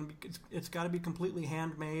store-bought. It's got to be completely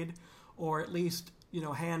handmade, or at least,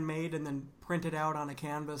 handmade and then printed out on a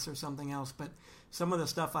canvas or something else. But some of the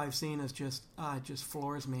stuff I've seen is just, it just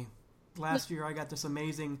floors me. Last year I got this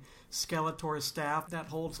amazing Skeletor staff that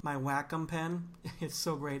holds my Wacom pen. It's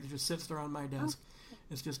so great. It just sits there on my desk.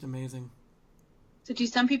 It's just amazing. So do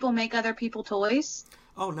some people make other people toys?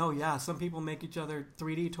 Oh, no, yeah. Some people make each other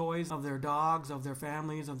 3D toys of their dogs, of their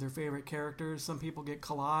families, of their favorite characters. Some people get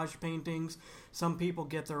collage paintings. Some people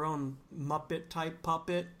get their own Muppet-type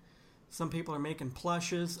puppet. Some people are making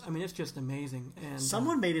plushes. I mean, it's just amazing. And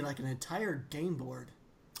Someone made it like an entire game board.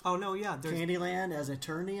 Oh, no, yeah. Candyland as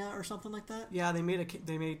Eternia or something like that? Yeah, they made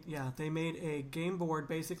a game board,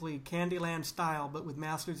 basically Candyland style, but with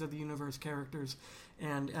Masters of the Universe characters.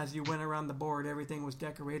 And as you went around the board, everything was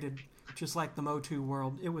decorated just like the Motu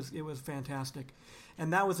world. It was fantastic.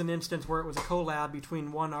 And that was an instance where it was a collab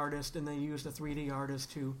between one artist, and they used a 3D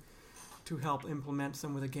artist to help implement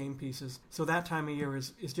some of the game pieces. So that time of year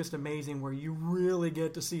is just amazing, where you really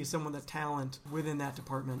get to see some of the talent within that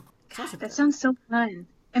department. That sounds so fun.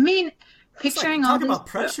 I mean, picturing all talk this... about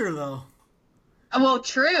pressure, though. Well,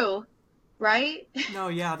 true, right? No,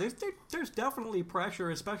 yeah, there's definitely pressure,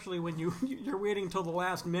 especially when you're waiting till the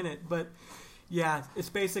last minute. But yeah, it's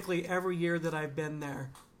basically every year that I've been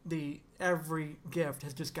there, every gift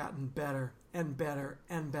has just gotten better and better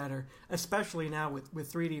and better. Especially now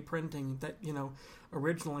with 3D printing. That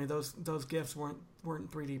originally those gifts weren't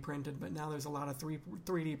 3D printed, but now there's a lot of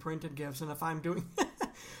 3D printed gifts. And if I'm doing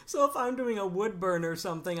if I'm doing a wood burn or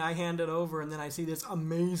something, I hand it over, and then I see this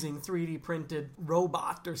amazing 3D printed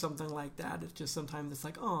robot or something like that. It's just sometimes it's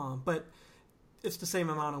like, oh, but it's the same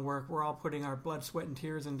amount of work. We're all putting our blood, sweat, and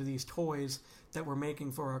tears into these toys that we're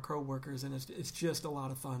making for our co-workers, and it's just a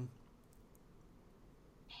lot of fun.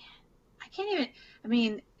 I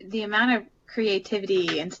mean, the amount of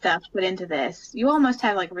creativity and stuff put into this, you almost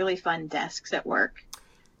have like really fun desks at work.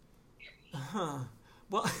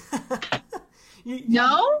 Well,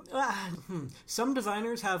 No? Some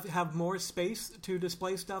designers have more space to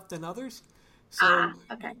display stuff than others. So,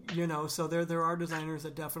 okay. So there are designers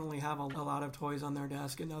that definitely have a lot of toys on their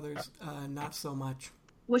desk, and others not so much.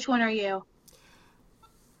 Which one are you?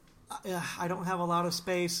 I don't have a lot of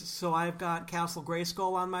space, so I've got Castle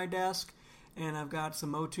Grayskull on my desk, and I've got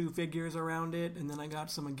some Motu figures around it, and then I got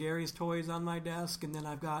some of Gary's toys on my desk, and then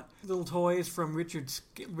I've got little toys from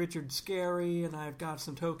Richard Scary, and I've got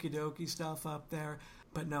some Tokidoki stuff up there.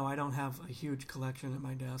 But no, I don't have a huge collection at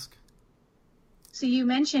my desk. So you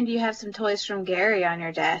mentioned you have some toys from Gary on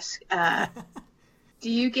your desk. Do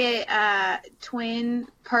you get twin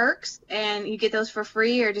perks, and you get those for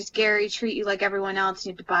free, or does Gary treat you like everyone else and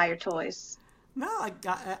you have to buy your toys? No,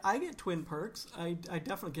 I get twin perks.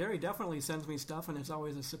 Gary definitely sends me stuff, and it's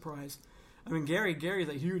always a surprise. I mean, Gary's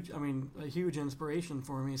a huge inspiration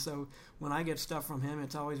for me. So when I get stuff from him,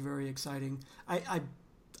 it's always very exciting. I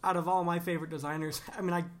out of all my favorite designers, I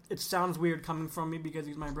mean, it sounds weird coming from me because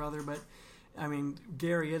he's my brother, but I mean,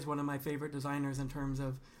 Gary is one of my favorite designers in terms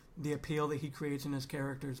of the appeal that he creates in his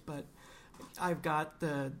characters. But I've got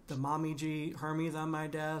the Mommy G Hermes on my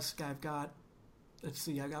desk. I've got,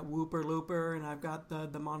 I got Whooper Looper, and I've got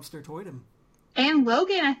the Monster Totem. And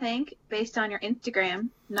Logan, I think, based on your Instagram.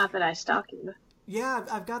 Not that I stalk you. Yeah,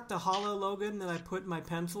 I've got the Hollow Logan that I put my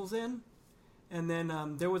pencils in. And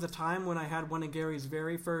then there was a time when I had one of Gary's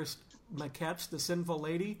very first maquettes, The Sinful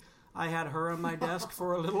Lady. I had her on my desk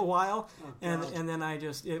for a little while, and then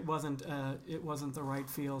it wasn't the right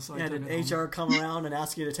feel. So I took it home. HR come around and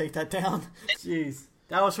ask you to take that down? Jeez,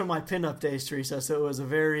 that was from my pinup days, Teresa. So it was a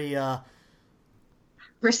very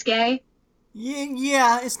Risque.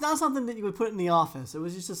 yeah. It's not something that you would put in the office. It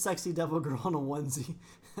was just a sexy devil girl in a onesie.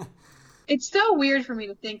 It's so weird for me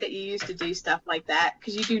to think that you used to do stuff like that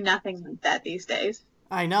because you do nothing like that these days.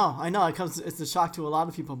 I know. It's a shock to a lot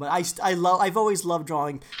of people, but I've always loved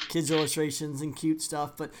drawing kids' illustrations and cute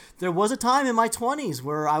stuff. But there was a time in my 20s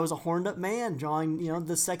where I was a horned up man drawing,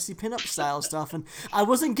 the sexy pinup style stuff, and I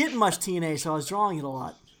wasn't getting much TNA, so I was drawing it a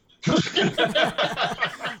lot.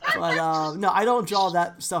 But no, I don't draw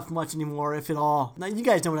that stuff much anymore, if at all. Now, you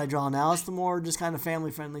guys know what I draw now. It's the more just kind of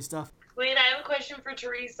family-friendly stuff. Wait, I have a question for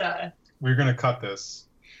Teresa. We're gonna cut this.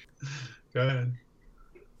 Go ahead.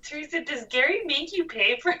 Teresa, does Gary make you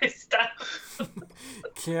pay for his stuff?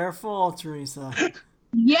 Careful, Teresa.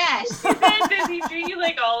 Yes. He said, does he treat you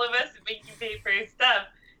like all of us and make you pay for his stuff?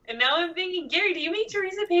 And now I'm thinking, Gary, do you make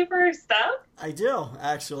Teresa pay for her stuff? I do,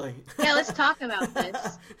 actually. Yeah, let's talk about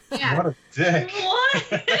this. Yeah. What a dick. What?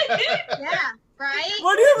 Yeah. Right?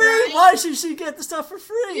 What do you mean? Right? Why should she get the stuff for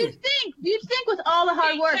free? You'd think with all the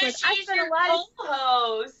hard work. Like, Because I she's spent a your lot of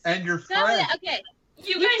co-host. And your no, friend. okay.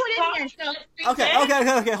 You You guys put in talk here, so- Okay,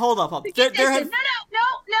 hold up. Get this in.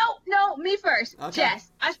 No, me first. Okay.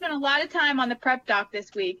 Jess, I spent a lot of time on the prep doc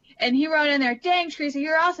this week, and he wrote in there, dang, Teresa,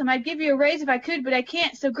 you're awesome. I'd give you a raise if I could, but I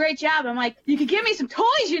can't, so great job. I'm like, you could give me some toys,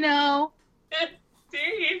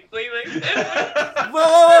 Seriously, like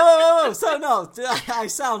Whoa. So, no, I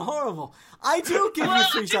sound horrible. I do give you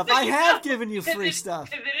free stuff. I have given you free stuff.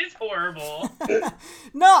 Because it is horrible.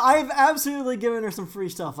 No, I've absolutely given her some free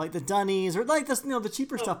stuff, like the Dunnies, or like this, the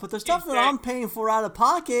cheaper stuff. But the stuff that I'm paying for out of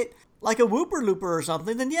pocket, like a Whooper Looper or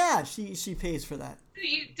something, then yeah, she pays for that.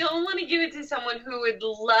 You don't want to give it to someone who would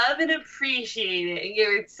love and appreciate it and give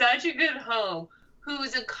it such a good home,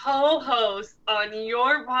 who's a co-host on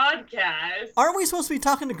your podcast, Aren't we supposed to be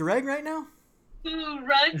talking to Greg right now? who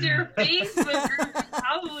runs your Facebook group, and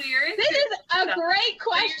probably your Instagram. This is a great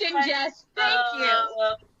question, Jess. Thank you.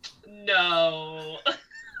 No.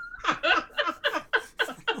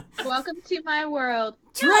 Welcome to my world.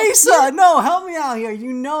 Teresa, no, help me out here.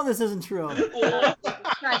 You know this isn't true. Like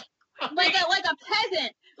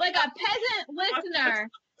a peasant listener.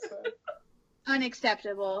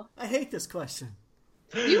 Unacceptable. I hate this question.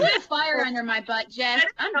 You lit a fire under my butt, Jess.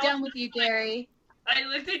 I'm done with you, Gary. I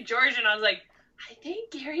looked at George and I was like, I think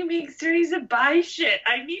Gary makes Teresa buy shit.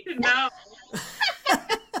 I need to know.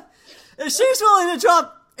 If she's willing to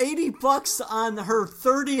drop $80 on her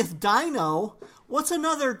 30th dino, what's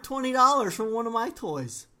another $20 from one of my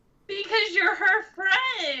toys? Because you're her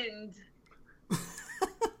friend.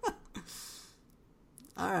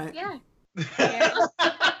 All right. Yeah.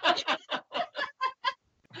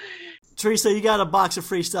 Teresa, you got a box of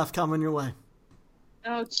free stuff coming your way.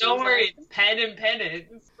 Oh, Jesus. Don't worry, it's Pen and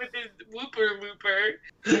Penance with his Whooper Looper.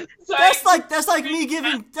 But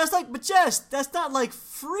Jess, that's not like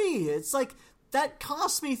free. It's like, that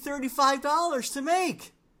cost me $35 to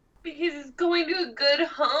make. Because it's going to a good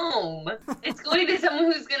home. It's going to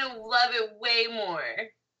someone who's going to love it way more.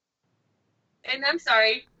 And I'm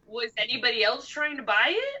sorry, was anybody else trying to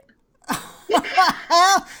buy it?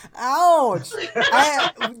 Ouch!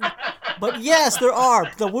 But yes, there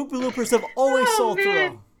are. The Whooper Loopers have always sold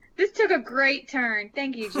through. This took a great turn.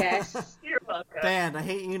 Thank you, Jess. You're welcome. Band, I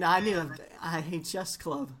hate you. I hate Chess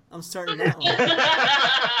Club. I'm starting that one.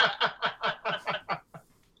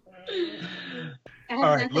 All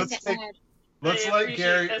right, let's let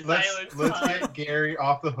get Gary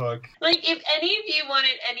off the hook. Like, if any of you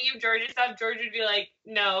wanted any of George's stuff, George would be like,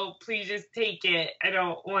 no, please just take it. I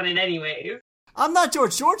don't want it anyways. I'm not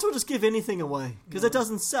George. George will just give anything away because it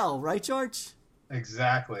doesn't sell, right, George?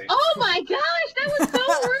 Exactly. Oh my gosh, that was so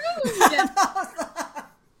rude.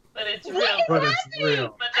 But it's What real. is But it's happening?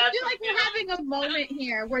 real. But I that's feel like okay. we're having a moment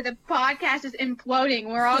here where the podcast is imploding.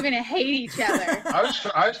 We're all going to hate each other. I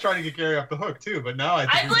was trying to get Gary off the hook too, but now I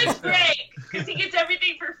I think like Greg because he gets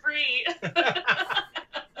everything for free.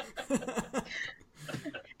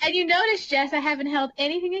 And you notice, Jess, I haven't held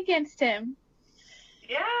anything against him.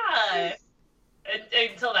 Yeah.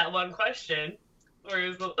 Until that one question. Where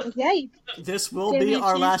is the... Yeah, you, This will Give be me a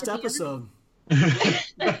our chance last to be episode.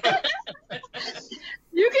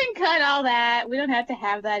 you can cut all that. We don't have to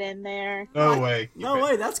have that in there. No way. No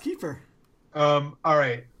way, that's keeper. All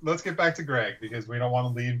right, let's get back to Greg because we don't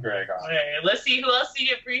want to leave Greg on. Okay, let's see who else you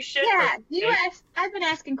get free shit Yeah, from. you asked. I've been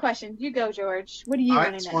asking questions. You go, George. What do you I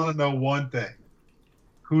want just to know? want to know one thing.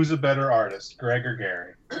 Who's a better artist, Greg or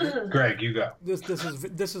Gary? Greg, you go.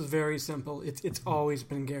 This is very simple. It's always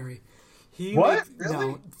been Gary. What? Really?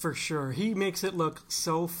 No, for sure. He makes it look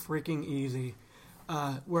so freaking easy.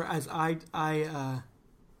 Whereas gosh,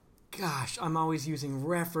 I'm always using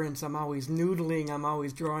reference. I'm always noodling. I'm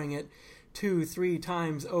always drawing it 2-3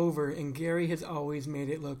 times over, and Gary has always made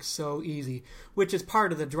it look so easy, which is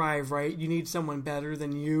part of the drive, right? You need someone better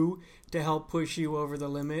than you to help push you over the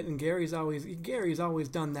limit, and Gary's always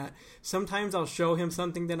done that. Sometimes I'll show him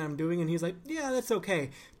something that I'm doing, and he's like, yeah, that's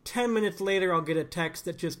okay. 10 minutes later, I'll get a text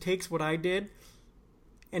that just takes what I did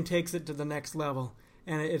and takes it to the next level,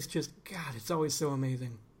 and it's just, God, it's always so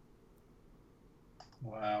amazing.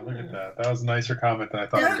 Wow, look at that. That was a nicer comment than I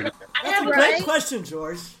thought you were going to get. That's a great question,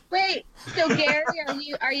 George. Wait, so Gary,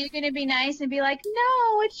 are you going to be nice and be like,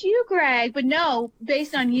 no, it's you, Greg? But no,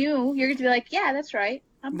 based on you, you're going to be like, yeah, that's right.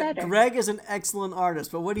 I'm better. Greg is an excellent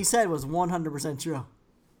artist, but what he said was 100% true.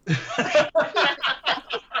 I've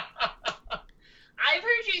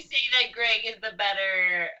heard you say that Greg is the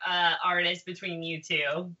better artist between you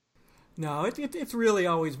two. No, it's really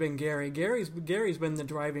always been Gary. Gary's been the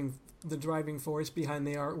driving force behind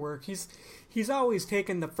the artwork. He's always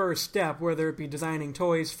taken the first step, whether it be designing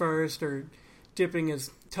toys first or dipping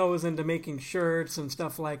his toes into making shirts and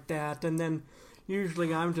stuff like that. And then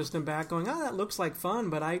usually I'm just in back going, oh, that looks like fun,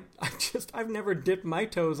 but I've never dipped my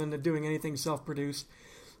toes into doing anything self-produced.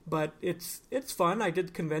 But it's fun. I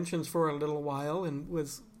did conventions for a little while and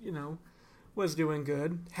was doing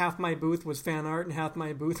good. Half my booth was fan art and half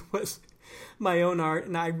my booth was my own art,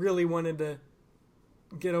 and I really wanted to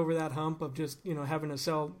get over that hump of just, having to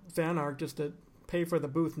sell fan art just to pay for the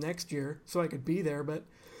booth next year so I could be there. But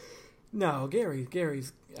no,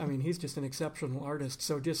 Gary's, he's just an exceptional artist.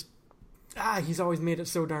 So just, he's always made it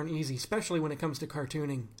so darn easy, especially when it comes to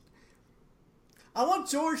cartooning. I want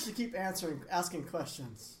George to keep asking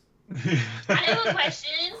questions. I have a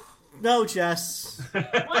question. No, Jess.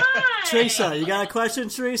 Why? Teresa, you got a question,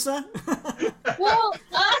 Teresa? Well,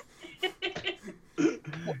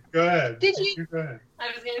 Go ahead. Did you? Go ahead.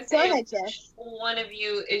 I was going to Go say, ahead, Jess. one of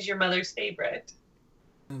you is your mother's favorite.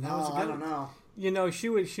 And that was a I good don't know. She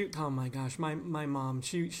would shoot. Oh my gosh, my mom.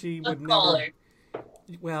 She would Call never. her.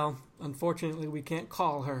 Well, unfortunately, we can't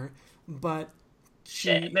call her, but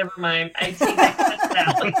Shit, never mind. I take that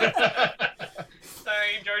out.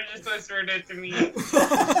 Sorry, George just whispered it to me.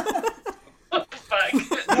 What the fuck?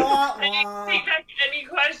 I didn't take back any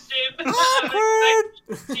question. Awkward!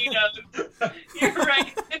 She knows. You're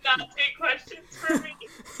right to not take questions from me.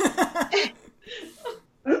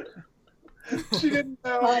 She didn't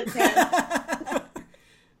know.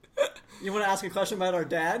 You want to ask a question about our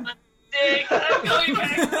dad? Dick, I'm going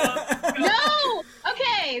back home. No!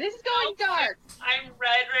 Okay, this is going dark. I'm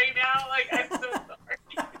red right now. I'm so sorry.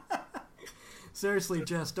 seriously,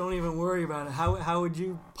 Jess, don't even worry about it. How would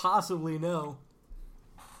you possibly know?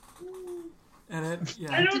 And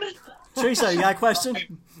I don't know. Teresa, you got a question?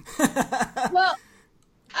 Well,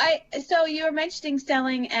 so you were mentioning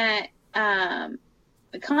selling at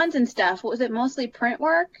cons and stuff. What was it? Mostly print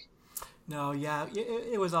work? No, yeah,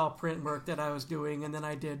 it was all print work that I was doing, and then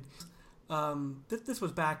I did. This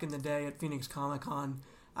was back in the day at Phoenix Comic Con.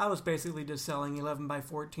 I was basically just selling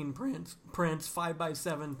 11x14 prints,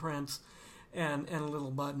 5x7 prints, and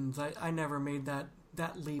little buttons. I never made that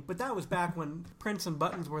leap, but that was back when prints and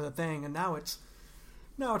buttons were the thing, and now it's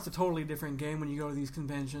a totally different game when you go to these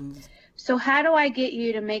conventions. So how do I get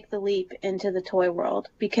you to make the leap into the toy world?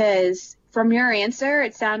 Because from your answer,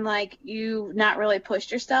 it sounded like you've not really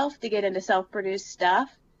pushed yourself to get into self-produced stuff.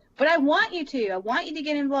 But I want you to. I want you to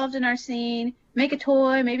get involved in our scene, make a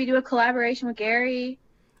toy, maybe do a collaboration with Gary.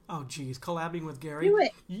 Oh, geez, collabing with Gary? Do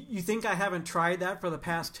it. You think I haven't tried that for the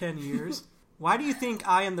past 10 years? Why do you think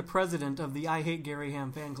I am the president of the I Hate Gary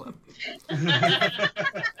Ham fan club? Well,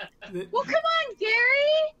 come on,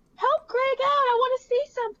 Gary. Help Greg out. I want to see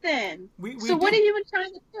something. What have you been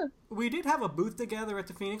trying to do? We did have a booth together at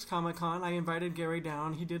the Phoenix Comic Con. I invited Gary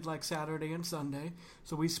down. He did like Saturday and Sunday.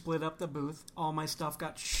 So we split up the booth. All my stuff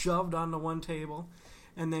got shoved onto one table.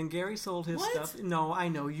 And then Gary sold his stuff. No, I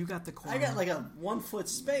know. You got the corner. I got like a 1 foot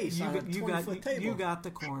space on a 20-foot table. You got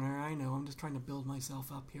the corner. I know. I'm just trying to build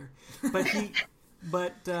myself up here. But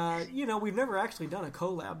we've never actually done a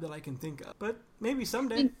collab that I can think of. But maybe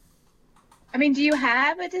someday. I mean, do you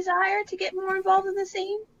have a desire to get more involved in the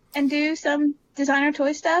scene and do some designer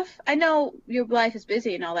toy stuff? I know your life is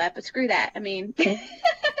busy and all that, but screw that. I mean,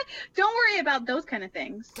 don't worry about those kind of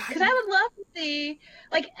things. Because I would love to see,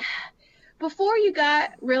 before you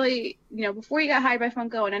got hired by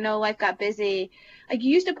Funko, and I know life got busy, like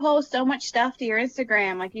you used to post so much stuff to your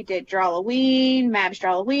Instagram, like you did Drawloween, Mabs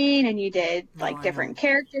Drawloween, and you did like different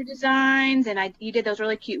character designs, and you did those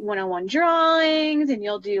really cute 101 drawings, and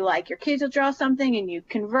you'll do like your kids will draw something and you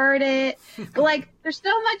convert it. But like there's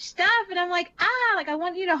so much stuff, and I'm like, like I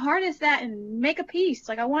want you to harness that and make a piece.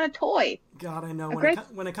 Like I want a toy. God, I know.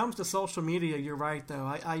 When it comes to social media, you're right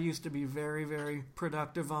though. I used to be very, very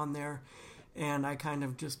productive on there. And I kind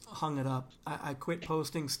of just hung it up. I quit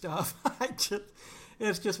posting stuff.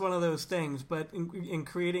 It's just one of those things. But in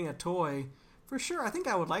creating a toy, for sure, I think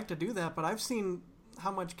I would like to do that. But I've seen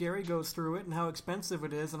how much Gary goes through it and how expensive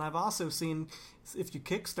it is. And I've also seen, if you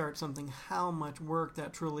kickstart something, how much work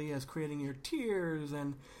that truly is, creating your tiers.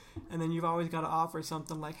 And then you've always got to offer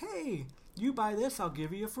something like, hey, you buy this, I'll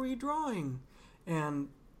give you a free drawing. And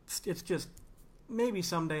it's just, maybe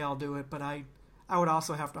someday I'll do it, but I would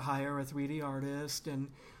also have to hire a 3D artist and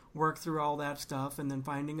work through all that stuff, and then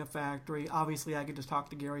finding a factory. Obviously, I could just talk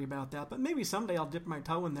to Gary about that, but maybe someday I'll dip my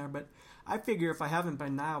toe in there. But I figure if I haven't by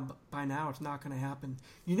now, it's not going to happen.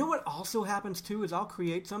 You know what also happens too is I'll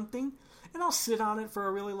create something and I'll sit on it for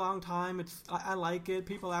a really long time. I like it.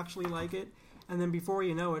 People actually like it, and then before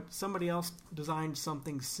you know it, somebody else designed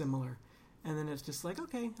something similar, and then it's just like,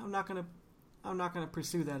 okay, I'm not gonna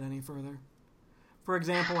pursue that any further. For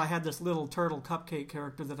example, I had this little turtle cupcake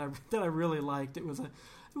character that I really liked. It was a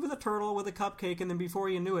turtle with a cupcake, and then before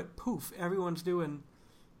you knew it, poof, everyone's doing,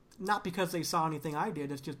 not because they saw anything I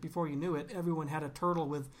did, it's just before you knew it, everyone had a turtle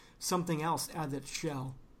with something else at its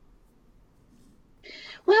shell.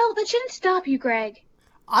 Well, that shouldn't stop you, Greg.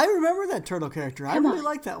 I remember that turtle character. I really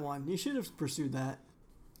liked that one. You should have pursued that.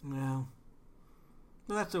 No.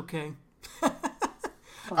 Well, that's okay.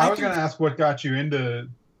 I was going to ask what got you into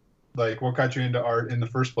art in the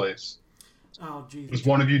first place? Oh, geez. Was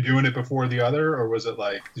one of you doing it before the other, or was it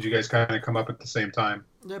like, did you guys kind of come up at the same time?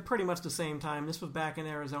 They're pretty much the same time. This was back in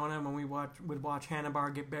Arizona when we would watch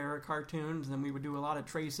Hanna-Barbera cartoons, and then we would do a lot of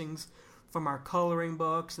tracings from our coloring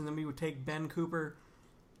books, and then we would take Ben Cooper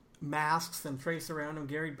masks and trace around them.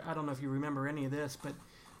 Gary, I don't know if you remember any of this, but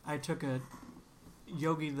I took a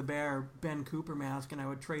Yogi the Bear Ben Cooper mask, and I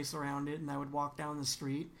would trace around it, and I would walk down the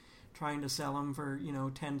street trying to sell them for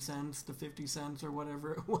 10 cents to 50 cents or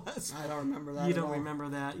whatever it was. I don't remember that. You don't remember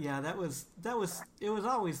that? Yeah, it was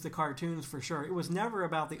always the cartoons for sure. It was never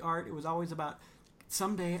about the art. It was always about,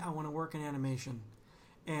 someday I want to work in animation.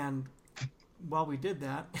 And while we did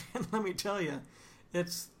that, and let me tell you,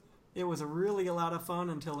 it was really a lot of fun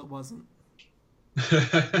until it wasn't.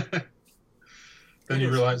 Then you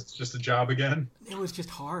realized it's just a job again? It was just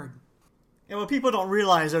hard. And what people don't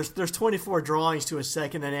realize, there's 24 drawings to a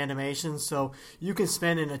second in animation, so you can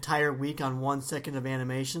spend an entire week on 1 second of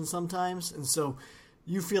animation sometimes, and so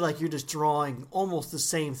you feel like you're just drawing almost the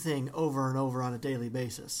same thing over and over on a daily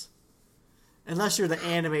basis. Unless you're the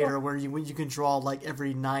animator where you can draw like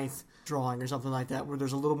every 9th drawing or something like that, where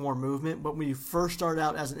there's a little more movement. But when you first start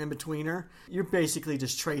out as an in-betweener, you're basically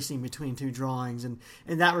just tracing between 2 drawings, and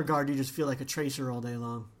in that regard, you just feel like a tracer all day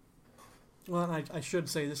long. Well, I should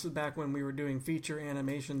say this is back when we were doing feature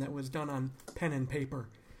animation that was done on pen and paper.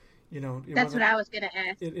 That's what I was going to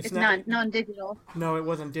ask. It's not non-digital. No, it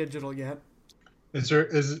wasn't digital yet. Is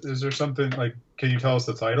there something, like, can you tell us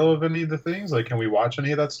the title of any of the things? Like, can we watch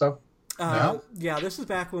any of that stuff now? Yeah, this is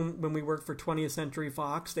back when we worked for 20th Century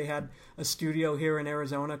Fox. They had a studio here in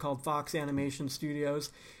Arizona called Fox Animation Studios.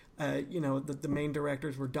 The main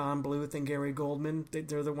directors were Don Bluth and Gary Goldman.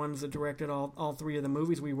 They're the ones that directed all 3 of the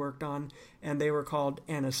movies we worked on, and they were called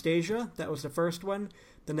Anastasia. That was the first one.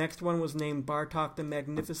 The next one was named Bartok the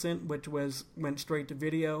Magnificent, which went straight to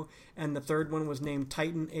video, and the third one was named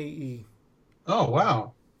Titan AE. Oh,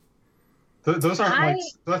 wow. Those aren't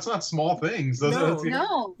that's not small things.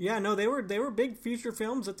 No. Yeah, no, they were big feature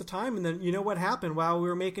films at the time, and then you know what happened? While we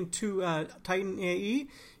were making Titan AE,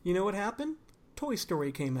 you know what happened? Toy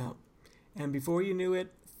Story came out, and before you knew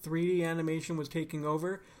it, 3D animation was taking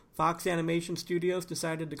over. Fox Animation Studios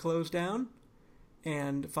decided to close down,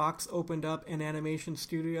 and Fox opened up an animation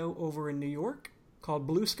studio over in New York called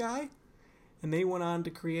Blue Sky, and they went on to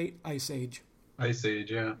create Ice Age. Ice Age,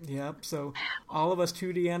 yeah. Yep, so all of us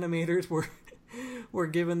 2D animators were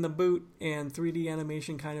given the boot, and 3D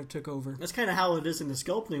animation kind of took over. That's kind of how it is in the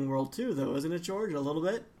sculpting world too, though, isn't it, George? A little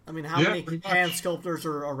bit? I mean, how many hand sculptors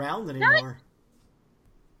are around anymore?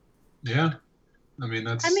 Yeah, I mean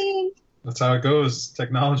that's how it goes.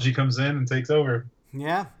 Technology comes in and takes over.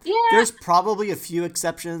 Yeah. There's probably a few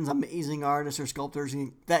exceptions, amazing artists or sculptors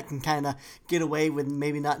that can kind of get away with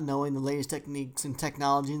maybe not knowing the latest techniques and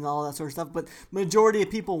technology and all that sort of stuff. But majority of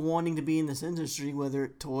people wanting to be in this industry, whether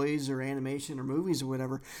it's toys or animation or movies or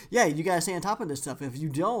whatever, yeah, you got to stay on top of this stuff. If you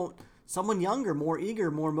don't, someone younger, more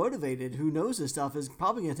eager, more motivated, who knows this stuff is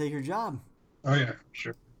probably going to take your job. Oh yeah,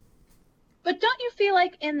 sure. But don't you feel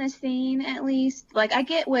like in the scene, at least, like I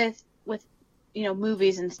get with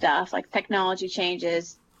movies and stuff, like technology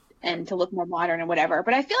changes and to look more modern and whatever.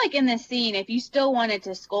 But I feel like in this scene, if you still wanted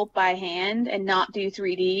to sculpt by hand and not do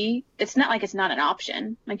 3D, it's not like it's not an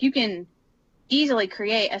option. Like you can easily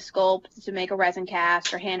create a sculpt to make a resin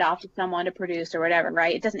cast or hand off to someone to produce or whatever,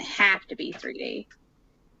 right? It doesn't have to be 3D.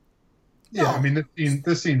 Yeah, I mean,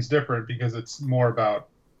 this scene's different because it's more about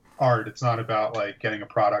art. It's not about like getting a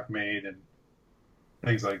product made and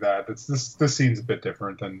things like that. This scene's a bit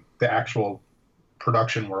different than the actual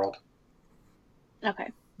production world.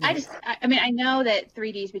 Okay. I mean, I know that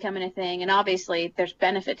 3D is becoming a thing, and obviously there's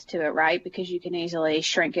benefits to it, right? Because you can easily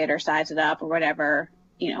shrink it or size it up or whatever.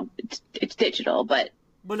 It's digital, but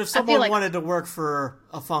if someone wanted to work for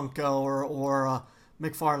a Funko or a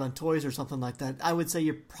McFarlane Toys or something like that, I would say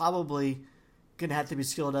you're probably going to have to be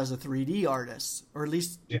skilled as a 3D artist, or at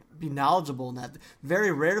least be knowledgeable in that.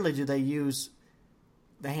 Very rarely do they use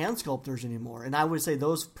the hand sculptors anymore, and I would say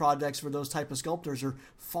those projects for those type of sculptors are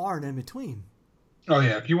far and in between. Oh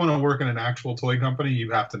yeah, if you want to work in an actual toy company,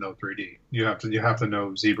 you have to know 3D. You have to know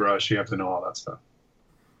ZBrush. You have to know all that stuff.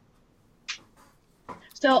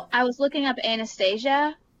 So I was looking up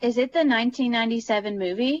Anastasia. Is it the 1997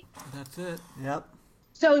 movie? That's it. Yep.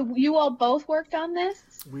 So you all both worked on this?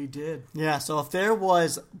 We did. Yeah, so if there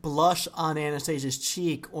was blush on Anastasia's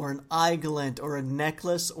cheek, or an eye glint, or a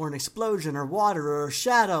necklace, or an explosion, or water, or a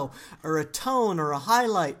shadow, or a tone, or a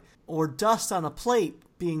highlight, or dust on a plate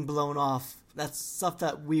being blown off, that's stuff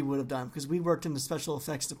that we would have done, because we worked in the special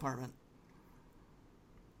effects department.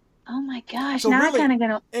 Oh my gosh! So now really, I'm kind of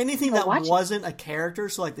gonna anything that wasn't a character.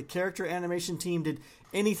 So like the character animation team did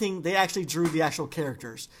anything, they actually drew the actual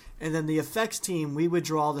characters, and then the effects team, we would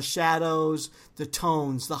draw the shadows, the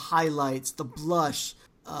tones, the highlights, the blush,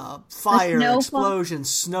 fire, explosions,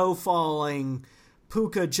 snow falling,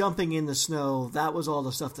 Puka jumping in the snow. That was all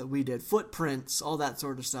the stuff that we did. Footprints, all that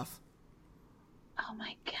sort of stuff. Oh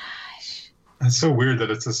my gosh! It's so weird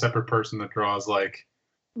that it's a separate person that draws like.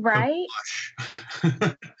 Right.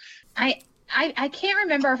 I can't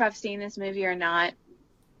remember if I've seen this movie or not.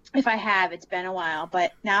 If I have, it's been a while,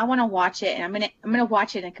 but now I want to watch it, and I'm gonna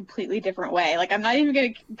watch it in a completely different way. Like I'm not even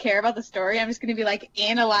gonna care about the story. I'm just gonna be like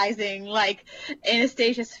analyzing like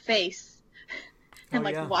Anastasia's face and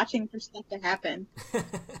watching for stuff to happen.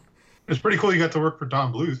 It's pretty cool. You got to work for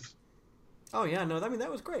Don Bluth. Oh yeah, no, I mean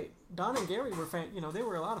that was great. Don and Gary were they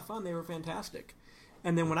were a lot of fun. They were fantastic.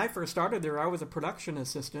 And then when I first started there, I was a production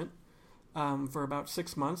assistant for about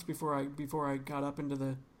 6 months before I got up into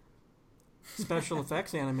the special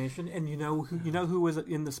effects animation. And you know who was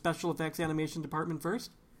in the special effects animation department first?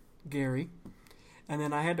 Gary. And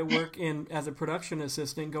then I had to work as a production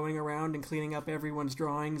assistant, going around and cleaning up everyone's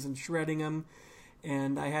drawings and shredding them.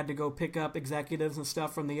 And I had to go pick up executives and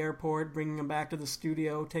stuff from the airport, bring them back to the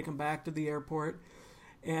studio, take them back to the airport,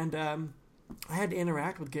 and I had to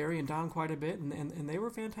interact with Gary and Don quite a bit, and they were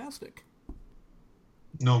fantastic.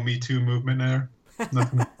 No Me Too movement there?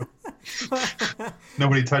 Nothing.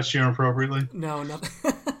 Nobody touched you inappropriately? No.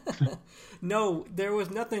 No, there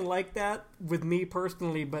was nothing like that with me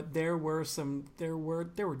personally, but there were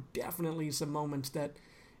definitely some moments that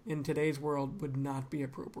in today's world would not be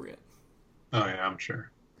appropriate. Oh yeah, I'm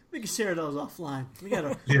sure. We can share those offline. We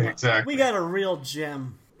got exactly. We got a real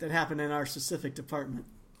gem that happened in our specific department.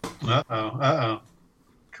 Uh-oh.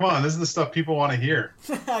 Come on, this is the stuff people want to hear.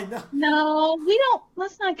 I know. No, we don't.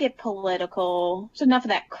 Let's not get political. There's enough of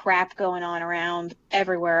that crap going on around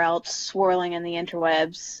everywhere else, swirling in the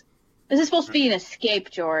interwebs. This is supposed to be an escape,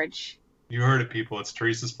 George. You heard it, people. It's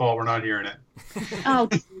Teresa's fault. We're not hearing it. Oh,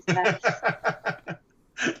 Jesus.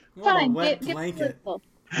 Fine, get political.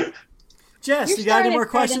 Jess, you got any more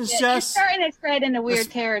questions, Jess? You're starting to spread into weird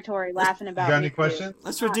territory, laughing about. You got any questions?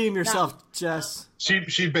 Let's redeem yourself, Jess.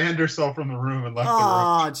 She banned herself from the room and left the room.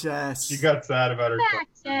 Oh, Jess. She got sad about herself. Back,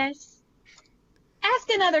 Jess. Ask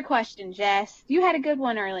another question, Jess. You had a good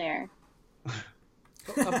one earlier.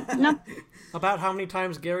 No. About how many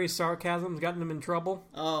times Gary's sarcasm's gotten him in trouble?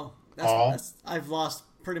 Oh, I've lost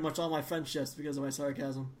pretty much all my friendships because of my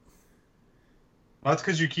sarcasm. Well, that's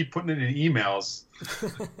because you keep putting it in emails.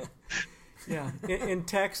 Yeah, in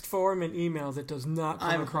text form and emails, it does not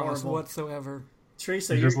come across whatsoever.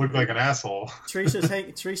 Teresa, you just look like an asshole.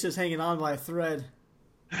 Teresa's hanging on by a thread.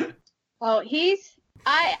 Oh,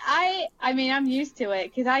 I mean, I'm used to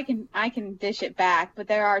it because I can dish it back, but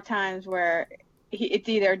there are times where it's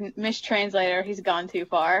either mistranslated or he's gone too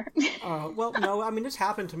far. Well, no, I mean, this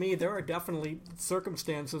happened to me. There are definitely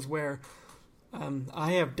circumstances where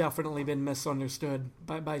I have definitely been misunderstood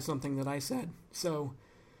by something that I said. So,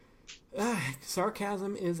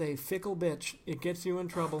 sarcasm is a fickle bitch. It gets you in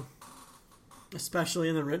trouble. Especially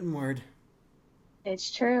in the written word. It's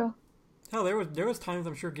true. Hell, there was times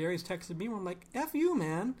I'm sure Gary's texted me where I'm like, "F you,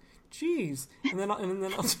 man, jeez," and then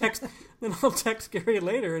I'll text Gary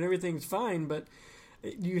later and everything's fine, but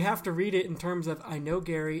you have to read it in terms of I know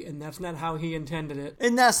Gary and that's not how he intended it.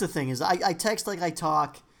 And that's the thing is I text like I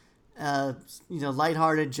talk,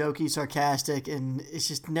 lighthearted, jokey, sarcastic, and it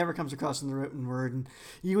just never comes across in the written word. And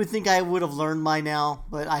you would think I would have learned by now,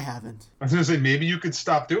 but I haven't. I was gonna say maybe you could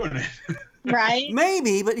stop doing it. Right?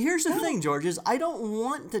 Maybe, but here's the thing, George, is I don't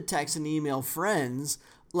want to text and email friends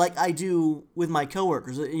like I do with my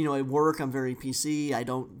coworkers. At work, I'm very PC. I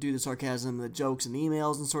don't do the sarcasm, the jokes and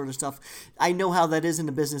emails and sort of stuff. I know how that is in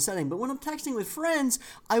a business setting, but when I'm texting with friends,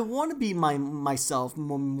 I want to be myself,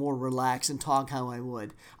 more relaxed and talk how I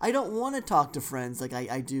would. I don't want to talk to friends like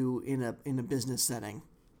I do in a business setting.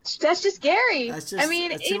 That's just Gary. That's I mean,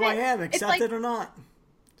 that's who I am, accept it or not.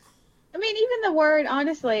 I mean, even the word,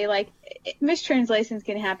 honestly, like, mistranslations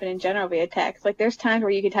can happen in general via text. Like, there's times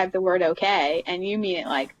where you could type the word okay, and you mean it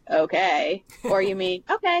like, okay, or you mean,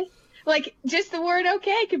 okay. Like, just the word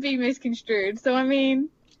okay could be misconstrued. So, I mean,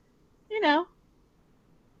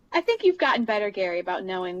 I think you've gotten better, Gary, about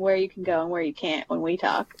knowing where you can go and where you can't when we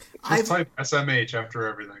talk. Just type SMH after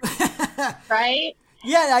everything. Right?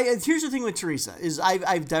 Yeah, here's the thing with Teresa, is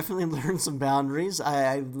I've definitely learned some boundaries.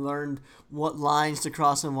 I've learned what lines to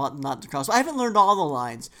cross and what not to cross. I haven't learned all the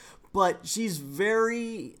lines, but she's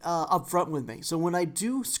very upfront with me. So when I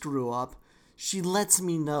do screw up, she lets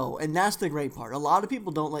me know, and that's the great part. A lot of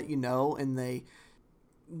people don't let you know, and they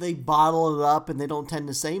bottle it up, and they don't tend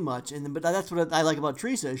to say much. But that's what I like about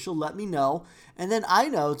Teresa, is she'll let me know, and then I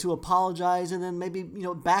know to apologize, and then maybe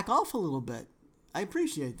back off a little bit. I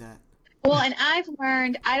appreciate that. Well, and I've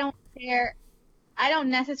learned I don't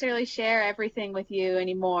necessarily share everything with you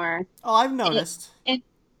anymore. Oh, I've noticed. And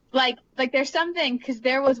like there's something, because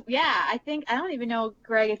there was, I don't even know,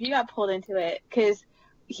 Greg, if you got pulled into it, because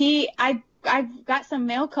I got some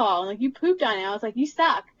mail call, and like, you pooped on it. I was like, you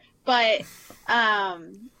suck. But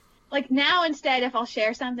like, now instead, if I'll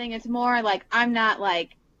share something, it's more like, I'm not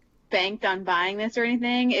like banked on buying this or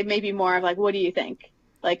anything. It may be more of like, what do you think?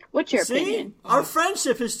 Like, what's your opinion? Our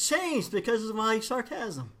friendship has changed because of my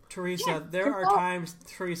sarcasm. Teresa, there are times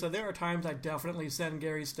I definitely send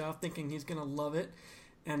Gary stuff thinking he's going to love it.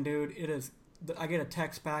 And, dude, I get a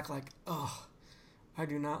text back like, oh, I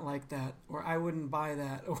do not like that. Or I wouldn't buy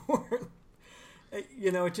that. Or,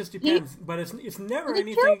 it just depends. But it's never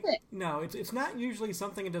anything. No, it's not usually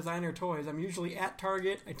something in designer toys. I'm usually at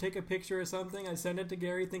Target. I take a picture of something. I send it to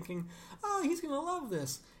Gary thinking, oh, he's going to love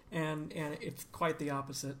this. And it's quite the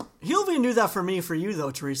opposite. He'll even do that for me, for you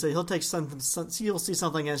though, Teresa. He'll take he'll see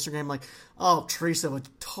something on Instagram like, oh, Teresa would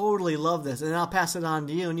totally love this, and I'll pass it on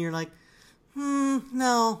to you, and you're like,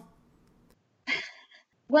 no.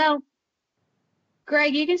 Well,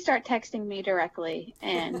 Greg, you can start texting me directly,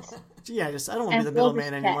 and yeah, I don't want to be the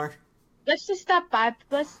middleman anymore. Let's just stop by.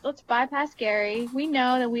 Let's bypass Gary. We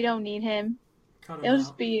know that we don't need him. It'll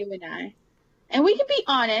just be you and I, and we can be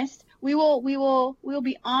honest. We will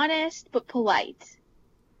be honest but polite.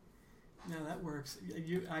 No, that works.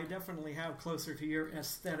 I definitely have closer to your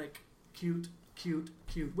aesthetic, cute,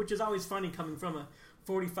 which is always funny coming from a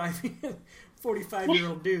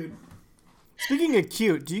 45-year-old dude. Speaking of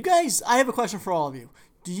cute, do you guys? I have a question for all of you.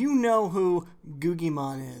 Do you know who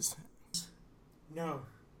Googimon is? No.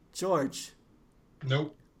 George.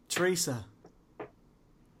 Nope. Teresa.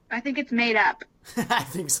 I think it's made up. I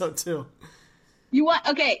think so too. You want?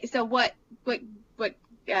 Okay, so what? God,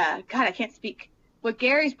 I can't speak. What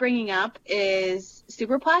Gary's bringing up is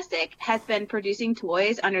Super Plastic has been producing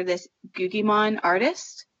toys under this Googimon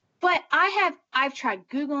artist. But I've tried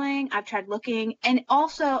Googling, I've tried looking, and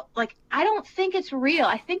also, like, I don't think it's real.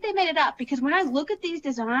 I think they made it up, because when I look at these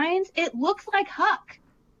designs, it looks like Huck.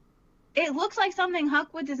 It looks like something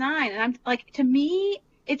Huck would design, and I'm like, to me,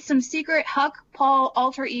 it's some secret Huck Paul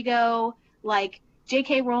alter ego, like,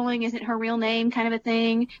 J.K. Rowling isn't her real name kind of a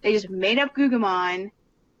thing. They just made up Googimon.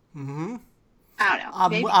 Mm-hmm. I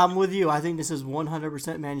don't know. I'm with you. I think this is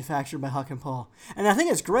 100% manufactured by Huck and Paul. And I think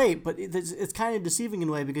it's great, but it's kind of deceiving in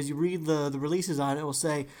a way, because you read the releases on it, it will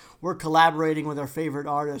say, we're collaborating with our favorite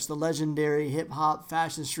artist, the legendary hip-hop,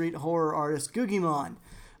 fashion, street, horror artist, Googimon.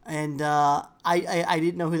 And I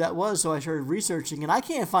didn't know who that was, so I started researching, and I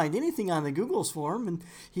can't find anything on the Googles for him. And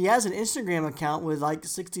he has an Instagram account with like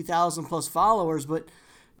 60,000 plus followers, but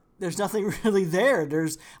there's nothing really there.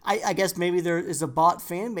 I guess maybe there is a bot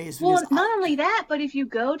fan base. Well, not only that, but if you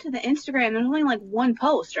go to the Instagram, there's only like one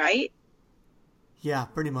post, right? Yeah,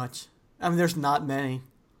 pretty much. I mean, there's not many.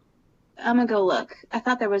 I'm gonna go look. I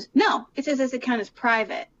thought there was no. It says this account is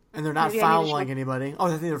private. And they're not Maybe I need to following show- anybody. Oh, I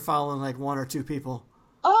think they're following like 1 or 2 people.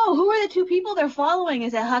 Oh, who are the 2 people they're following?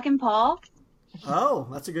 Is it Huck and Paul? Oh,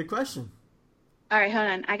 that's a good question. All right, hold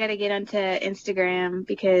on. I gotta get onto Instagram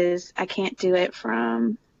because I can't do it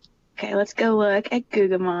from. Okay, let's go look at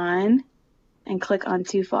Gugamon and click on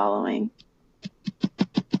 2 following.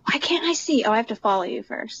 Why can't I see? Oh, I have to follow you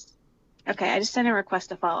first. Okay, I just sent a request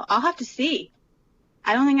to follow. I'll have to see.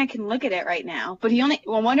 I don't think I can look at it right now. But I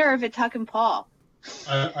wonder if it's Huck and Paul.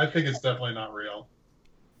 I think it's definitely not real.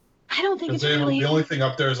 I don't think it's Because really. the only thing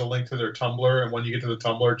up there is a link to their Tumblr, and when you get to the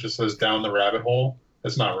Tumblr, it just says "down the rabbit hole."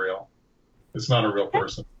 It's not real. It's not a real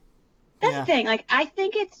person. That's Yeah. the thing. Like, I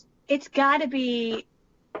think it's got to be.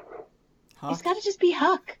 Huck? It's got to just be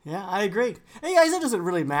Huck. Yeah, I agree. Hey guys, it doesn't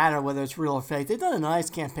really matter whether it's real or fake. They've done a nice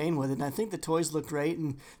campaign with it, and I think the toys look great,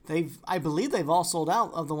 and I believe they've all sold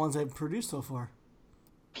out of the ones they've produced so far.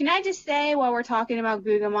 Can I just say, while we're talking about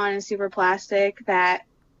Gugamon and Super Plastic, that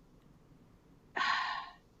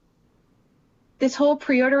this whole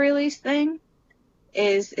pre-order release thing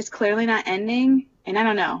is clearly not ending, and I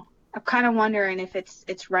don't know. I'm kind of wondering if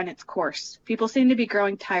it's run its course. People seem to be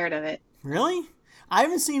growing tired of it. Really? I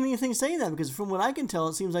haven't seen anything saying that, because from what I can tell,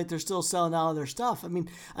 it seems like they're still selling out of their stuff. I mean,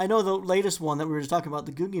 I know the latest one that we were just talking about,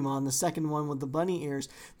 the Gugimon, the second one with the bunny ears,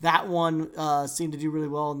 that one seemed to do really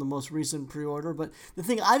well in the most recent pre-order. But the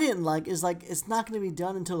thing I didn't like is, like, it's not going to be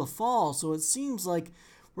done until the fall, so it seems like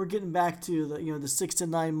we're getting back to the 6 to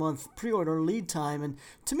 9 month pre-order lead time. And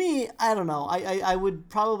to me, I don't know. I would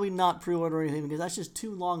probably not pre-order anything, because that's just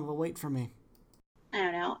too long of a wait for me. I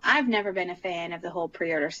don't know. I've never been a fan of the whole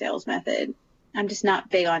pre-order sales method. I'm just not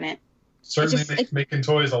big on it. Certainly makes making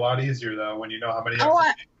toys a lot easier, though, when you know how many.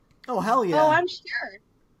 Oh, hell yeah. Oh, I'm sure.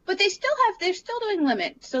 But they're still doing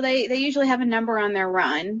limits. So they usually have a number on their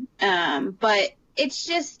run. But it's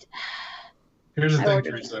just. Here's the thing,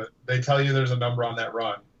 Teresa. They tell you there's a number on that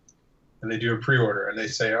run, and they do a pre-order, and they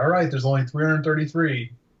say, all right, there's only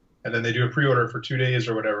 333, and then they do a pre-order for 2 days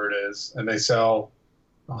or whatever it is, and they sell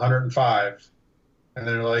 105, and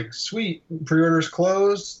they're like, sweet, pre-order's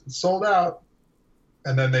closed, it's sold out,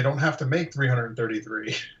 and then they don't have to make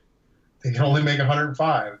 333. They can only make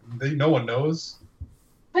 105. No one knows.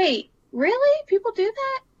 Wait, really? People do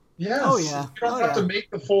that? Yes. Oh, yeah. You don't have to make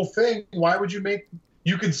the full thing. Why would you make...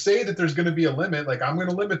 You could say that there's going to be a limit, like, I'm going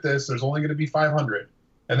to limit this, there's only going to be 500.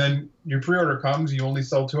 And then your pre-order comes, you only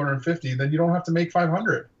sell 250, then you don't have to make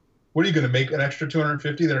 500. What are you going to make, an extra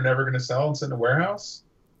 250 that are never going to sell and sit in a warehouse?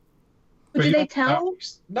 But do they tell?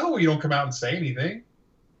 No, you don't come out and say anything.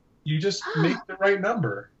 You just make the right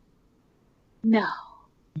number. No.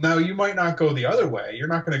 Now, you might not go the other way. You're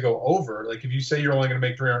not going to go over. Like, if you say you're only going to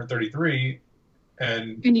make 333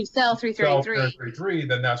 and you sell 333,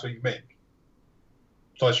 then that's what you make.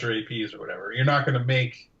 Plus your APs or whatever. You're not going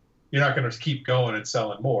to keep going and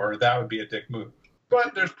selling more. That would be a dick move.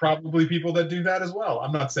 But there's probably people that do that as well.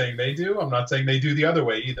 I'm not saying they do. I'm not saying they do the other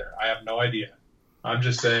way either. I have no idea. I'm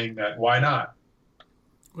just saying that why not?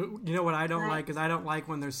 You know what I don't like is I don't like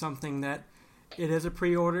when there's something that it is a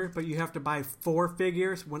pre-order, but you have to buy 4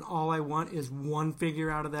 figures when all I want is 1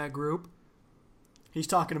 figure out of that group. He's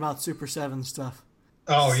talking about Super 7 stuff.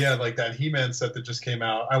 Oh yeah, like that He-Man set that just came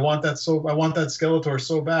out. I want that Skeletor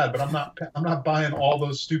so bad, but I'm not buying all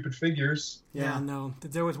those stupid figures. Yeah, no.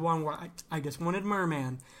 There was one where I just wanted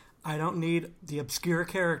Merman. I don't need the obscure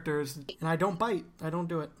characters, and I don't bite. I don't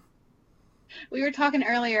do it. We were talking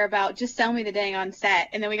earlier about just sell me the dang on set,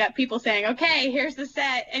 and then we got people saying, okay, here's the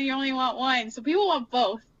set, and you only want one. So people want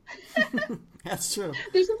both. That's true.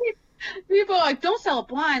 There's some people are like, don't sell it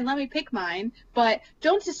blind, let me pick mine. But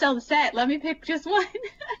don't just sell the set, let me pick just one.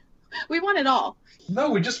 We want it all. No,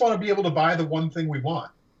 we just want to be able to buy the one thing we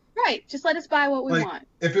want. Right, just let us buy what we want.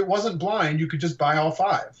 If it wasn't blind, you could just buy all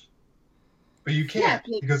 5. But you can't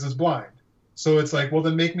because it's blind. So it's like, well,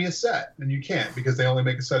 then make me a set. And you can't because they only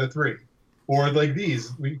make a set of 3. Or like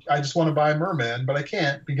these, I just want to buy Merman, but I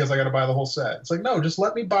can't because I got to buy the whole set. It's like, no, just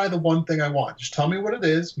let me buy the one thing I want. Just tell me what it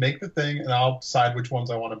is, make the thing, and I'll decide which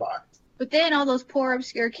ones I want to buy. But then all those poor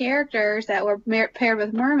obscure characters that were paired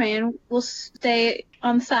with Merman will stay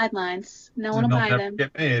on the sidelines. No one will buy them.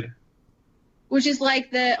 Get made. Which is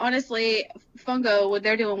like honestly, Funko, what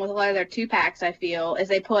they're doing with a lot of their 2-packs, I feel, is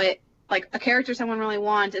they put like a character someone really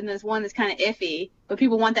wants and there's one that's kind of iffy, but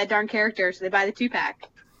people want that darn character, so they buy the 2-pack.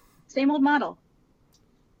 Same old model.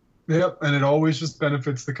 Yep, and it always just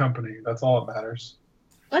benefits the company. That's all that matters.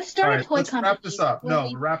 Let's start a toy company. Let's wrap this up. No,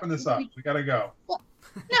 we're wrapping this up. We gotta go.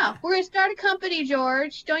 No, we're gonna start a company,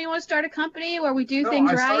 George. Don't you want to start a company where we do No,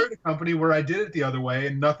 things I right? started a company where I did it the other way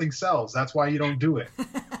and nothing sells. That's why you don't do it.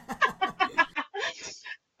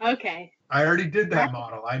 Okay. I already did that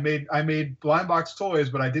model. I made blind box toys,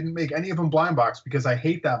 but I didn't make any of them blind box because I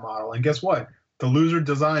hate that model. And guess what? The loser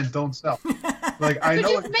designs don't sell. Like, I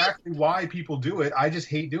know exactly why people do it. I just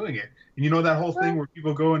hate doing it. And you know that whole thing where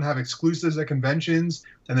people go and have exclusives at conventions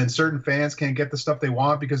and then certain fans can't get the stuff they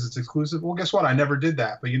want because it's exclusive? Well, guess what? I never did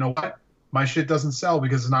that. But you know what? My shit doesn't sell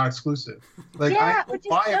because it's not exclusive. Like, Yeah, I know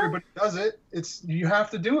why everybody does it. You have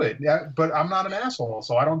to do it. Yeah, but I'm not an asshole,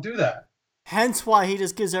 so I don't do that. Hence why he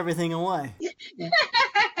just gives everything away.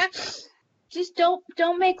 Just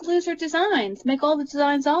don't make loser designs. Make all the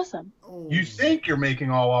designs awesome. You think you're making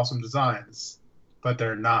all awesome designs, but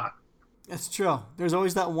they're not. That's true. There's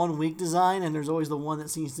always that one weak design, and there's always the one that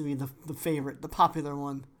seems to be the favorite, the popular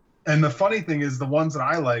one. And the funny thing is, the ones that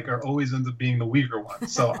I like are always ends up being the weaker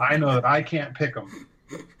ones. So I know that I can't pick them.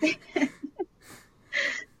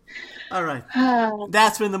 All right.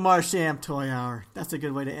 That's been the Marcham Toy Hour. That's a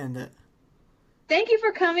good way to end it. Thank you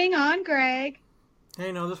for coming on, Greg.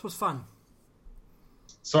 Hey, no, this was fun.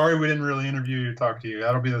 Sorry we didn't really interview you, talk to you.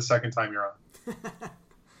 That'll be the second time you're on.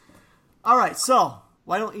 All right, so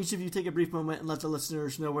why don't each of you take a brief moment and let the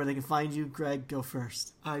listeners know where they can find you. Greg, go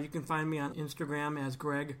first. You can find me on Instagram as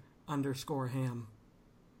Greg_Ham.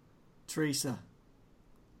 Teresa.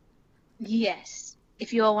 Yes.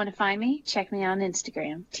 If you all want to find me, check me out on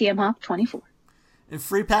Instagram, TMHop24. And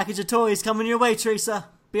free package of toys coming your way, Teresa.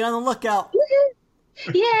 Be on the lookout.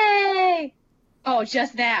 Yay! Oh,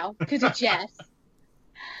 just now, because of Jess.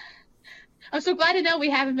 I'm so glad to know we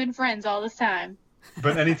haven't been friends all this time.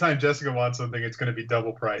 But anytime Jessica wants something, it's going to be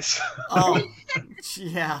double price. Oh,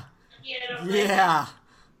 yeah. Yeah.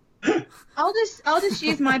 I'll just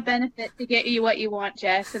use my benefit to get you what you want,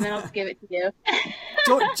 Jess, and then I'll just give it to you.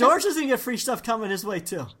 George is going to get free stuff coming his way,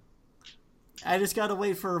 too. I just got to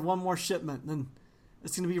wait for one more shipment, and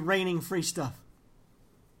it's going to be raining free stuff.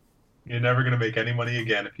 You're never going to make any money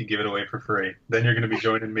again if you give it away for free. Then you're going to be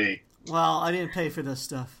joining me. Well, I didn't pay for this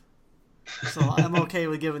stuff. So I'm okay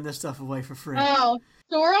with giving this stuff away for free. Oh,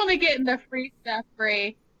 so we're only getting the free stuff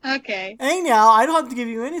free. Okay. Hey, now, I don't have to give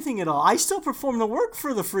you anything at all. I still perform the work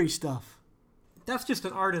for the free stuff. That's just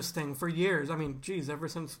an artist thing for years. I mean, geez, ever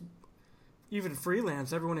since even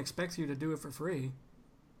freelance, everyone expects you to do it for free.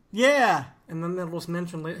 Yeah. And then they'll just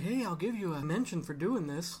mention later, hey, I'll give you a mention for doing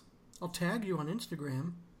this. I'll tag you on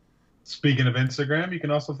Instagram. Speaking of Instagram, you can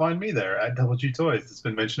also find me there at Double G Toys. It's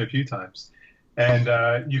been mentioned a few times.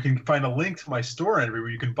 And you can find a link to my store entry where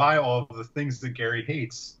you can buy all of the things that Gary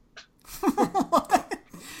hates.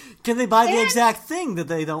 Can they buy the exact thing that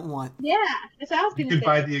they don't want? Yeah, that's what I was You going to can say.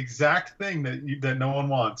 buy the exact thing that no one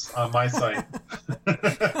wants on my site.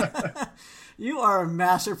 You are a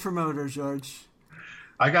master promoter, George.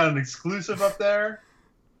 I got an exclusive up there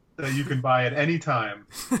that you can buy at any time.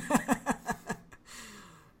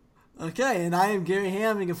 Okay, and I am Gary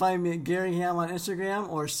Ham. You can find me at Gary Ham on Instagram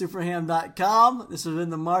or superham.com. This has been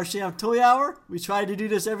the Marcham Toy Hour. We try to do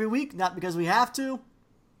this every week, not because we have to,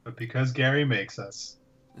 But because Gary makes us.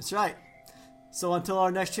 That's right. So until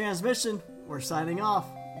our next transmission, we're signing off.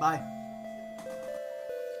 Bye.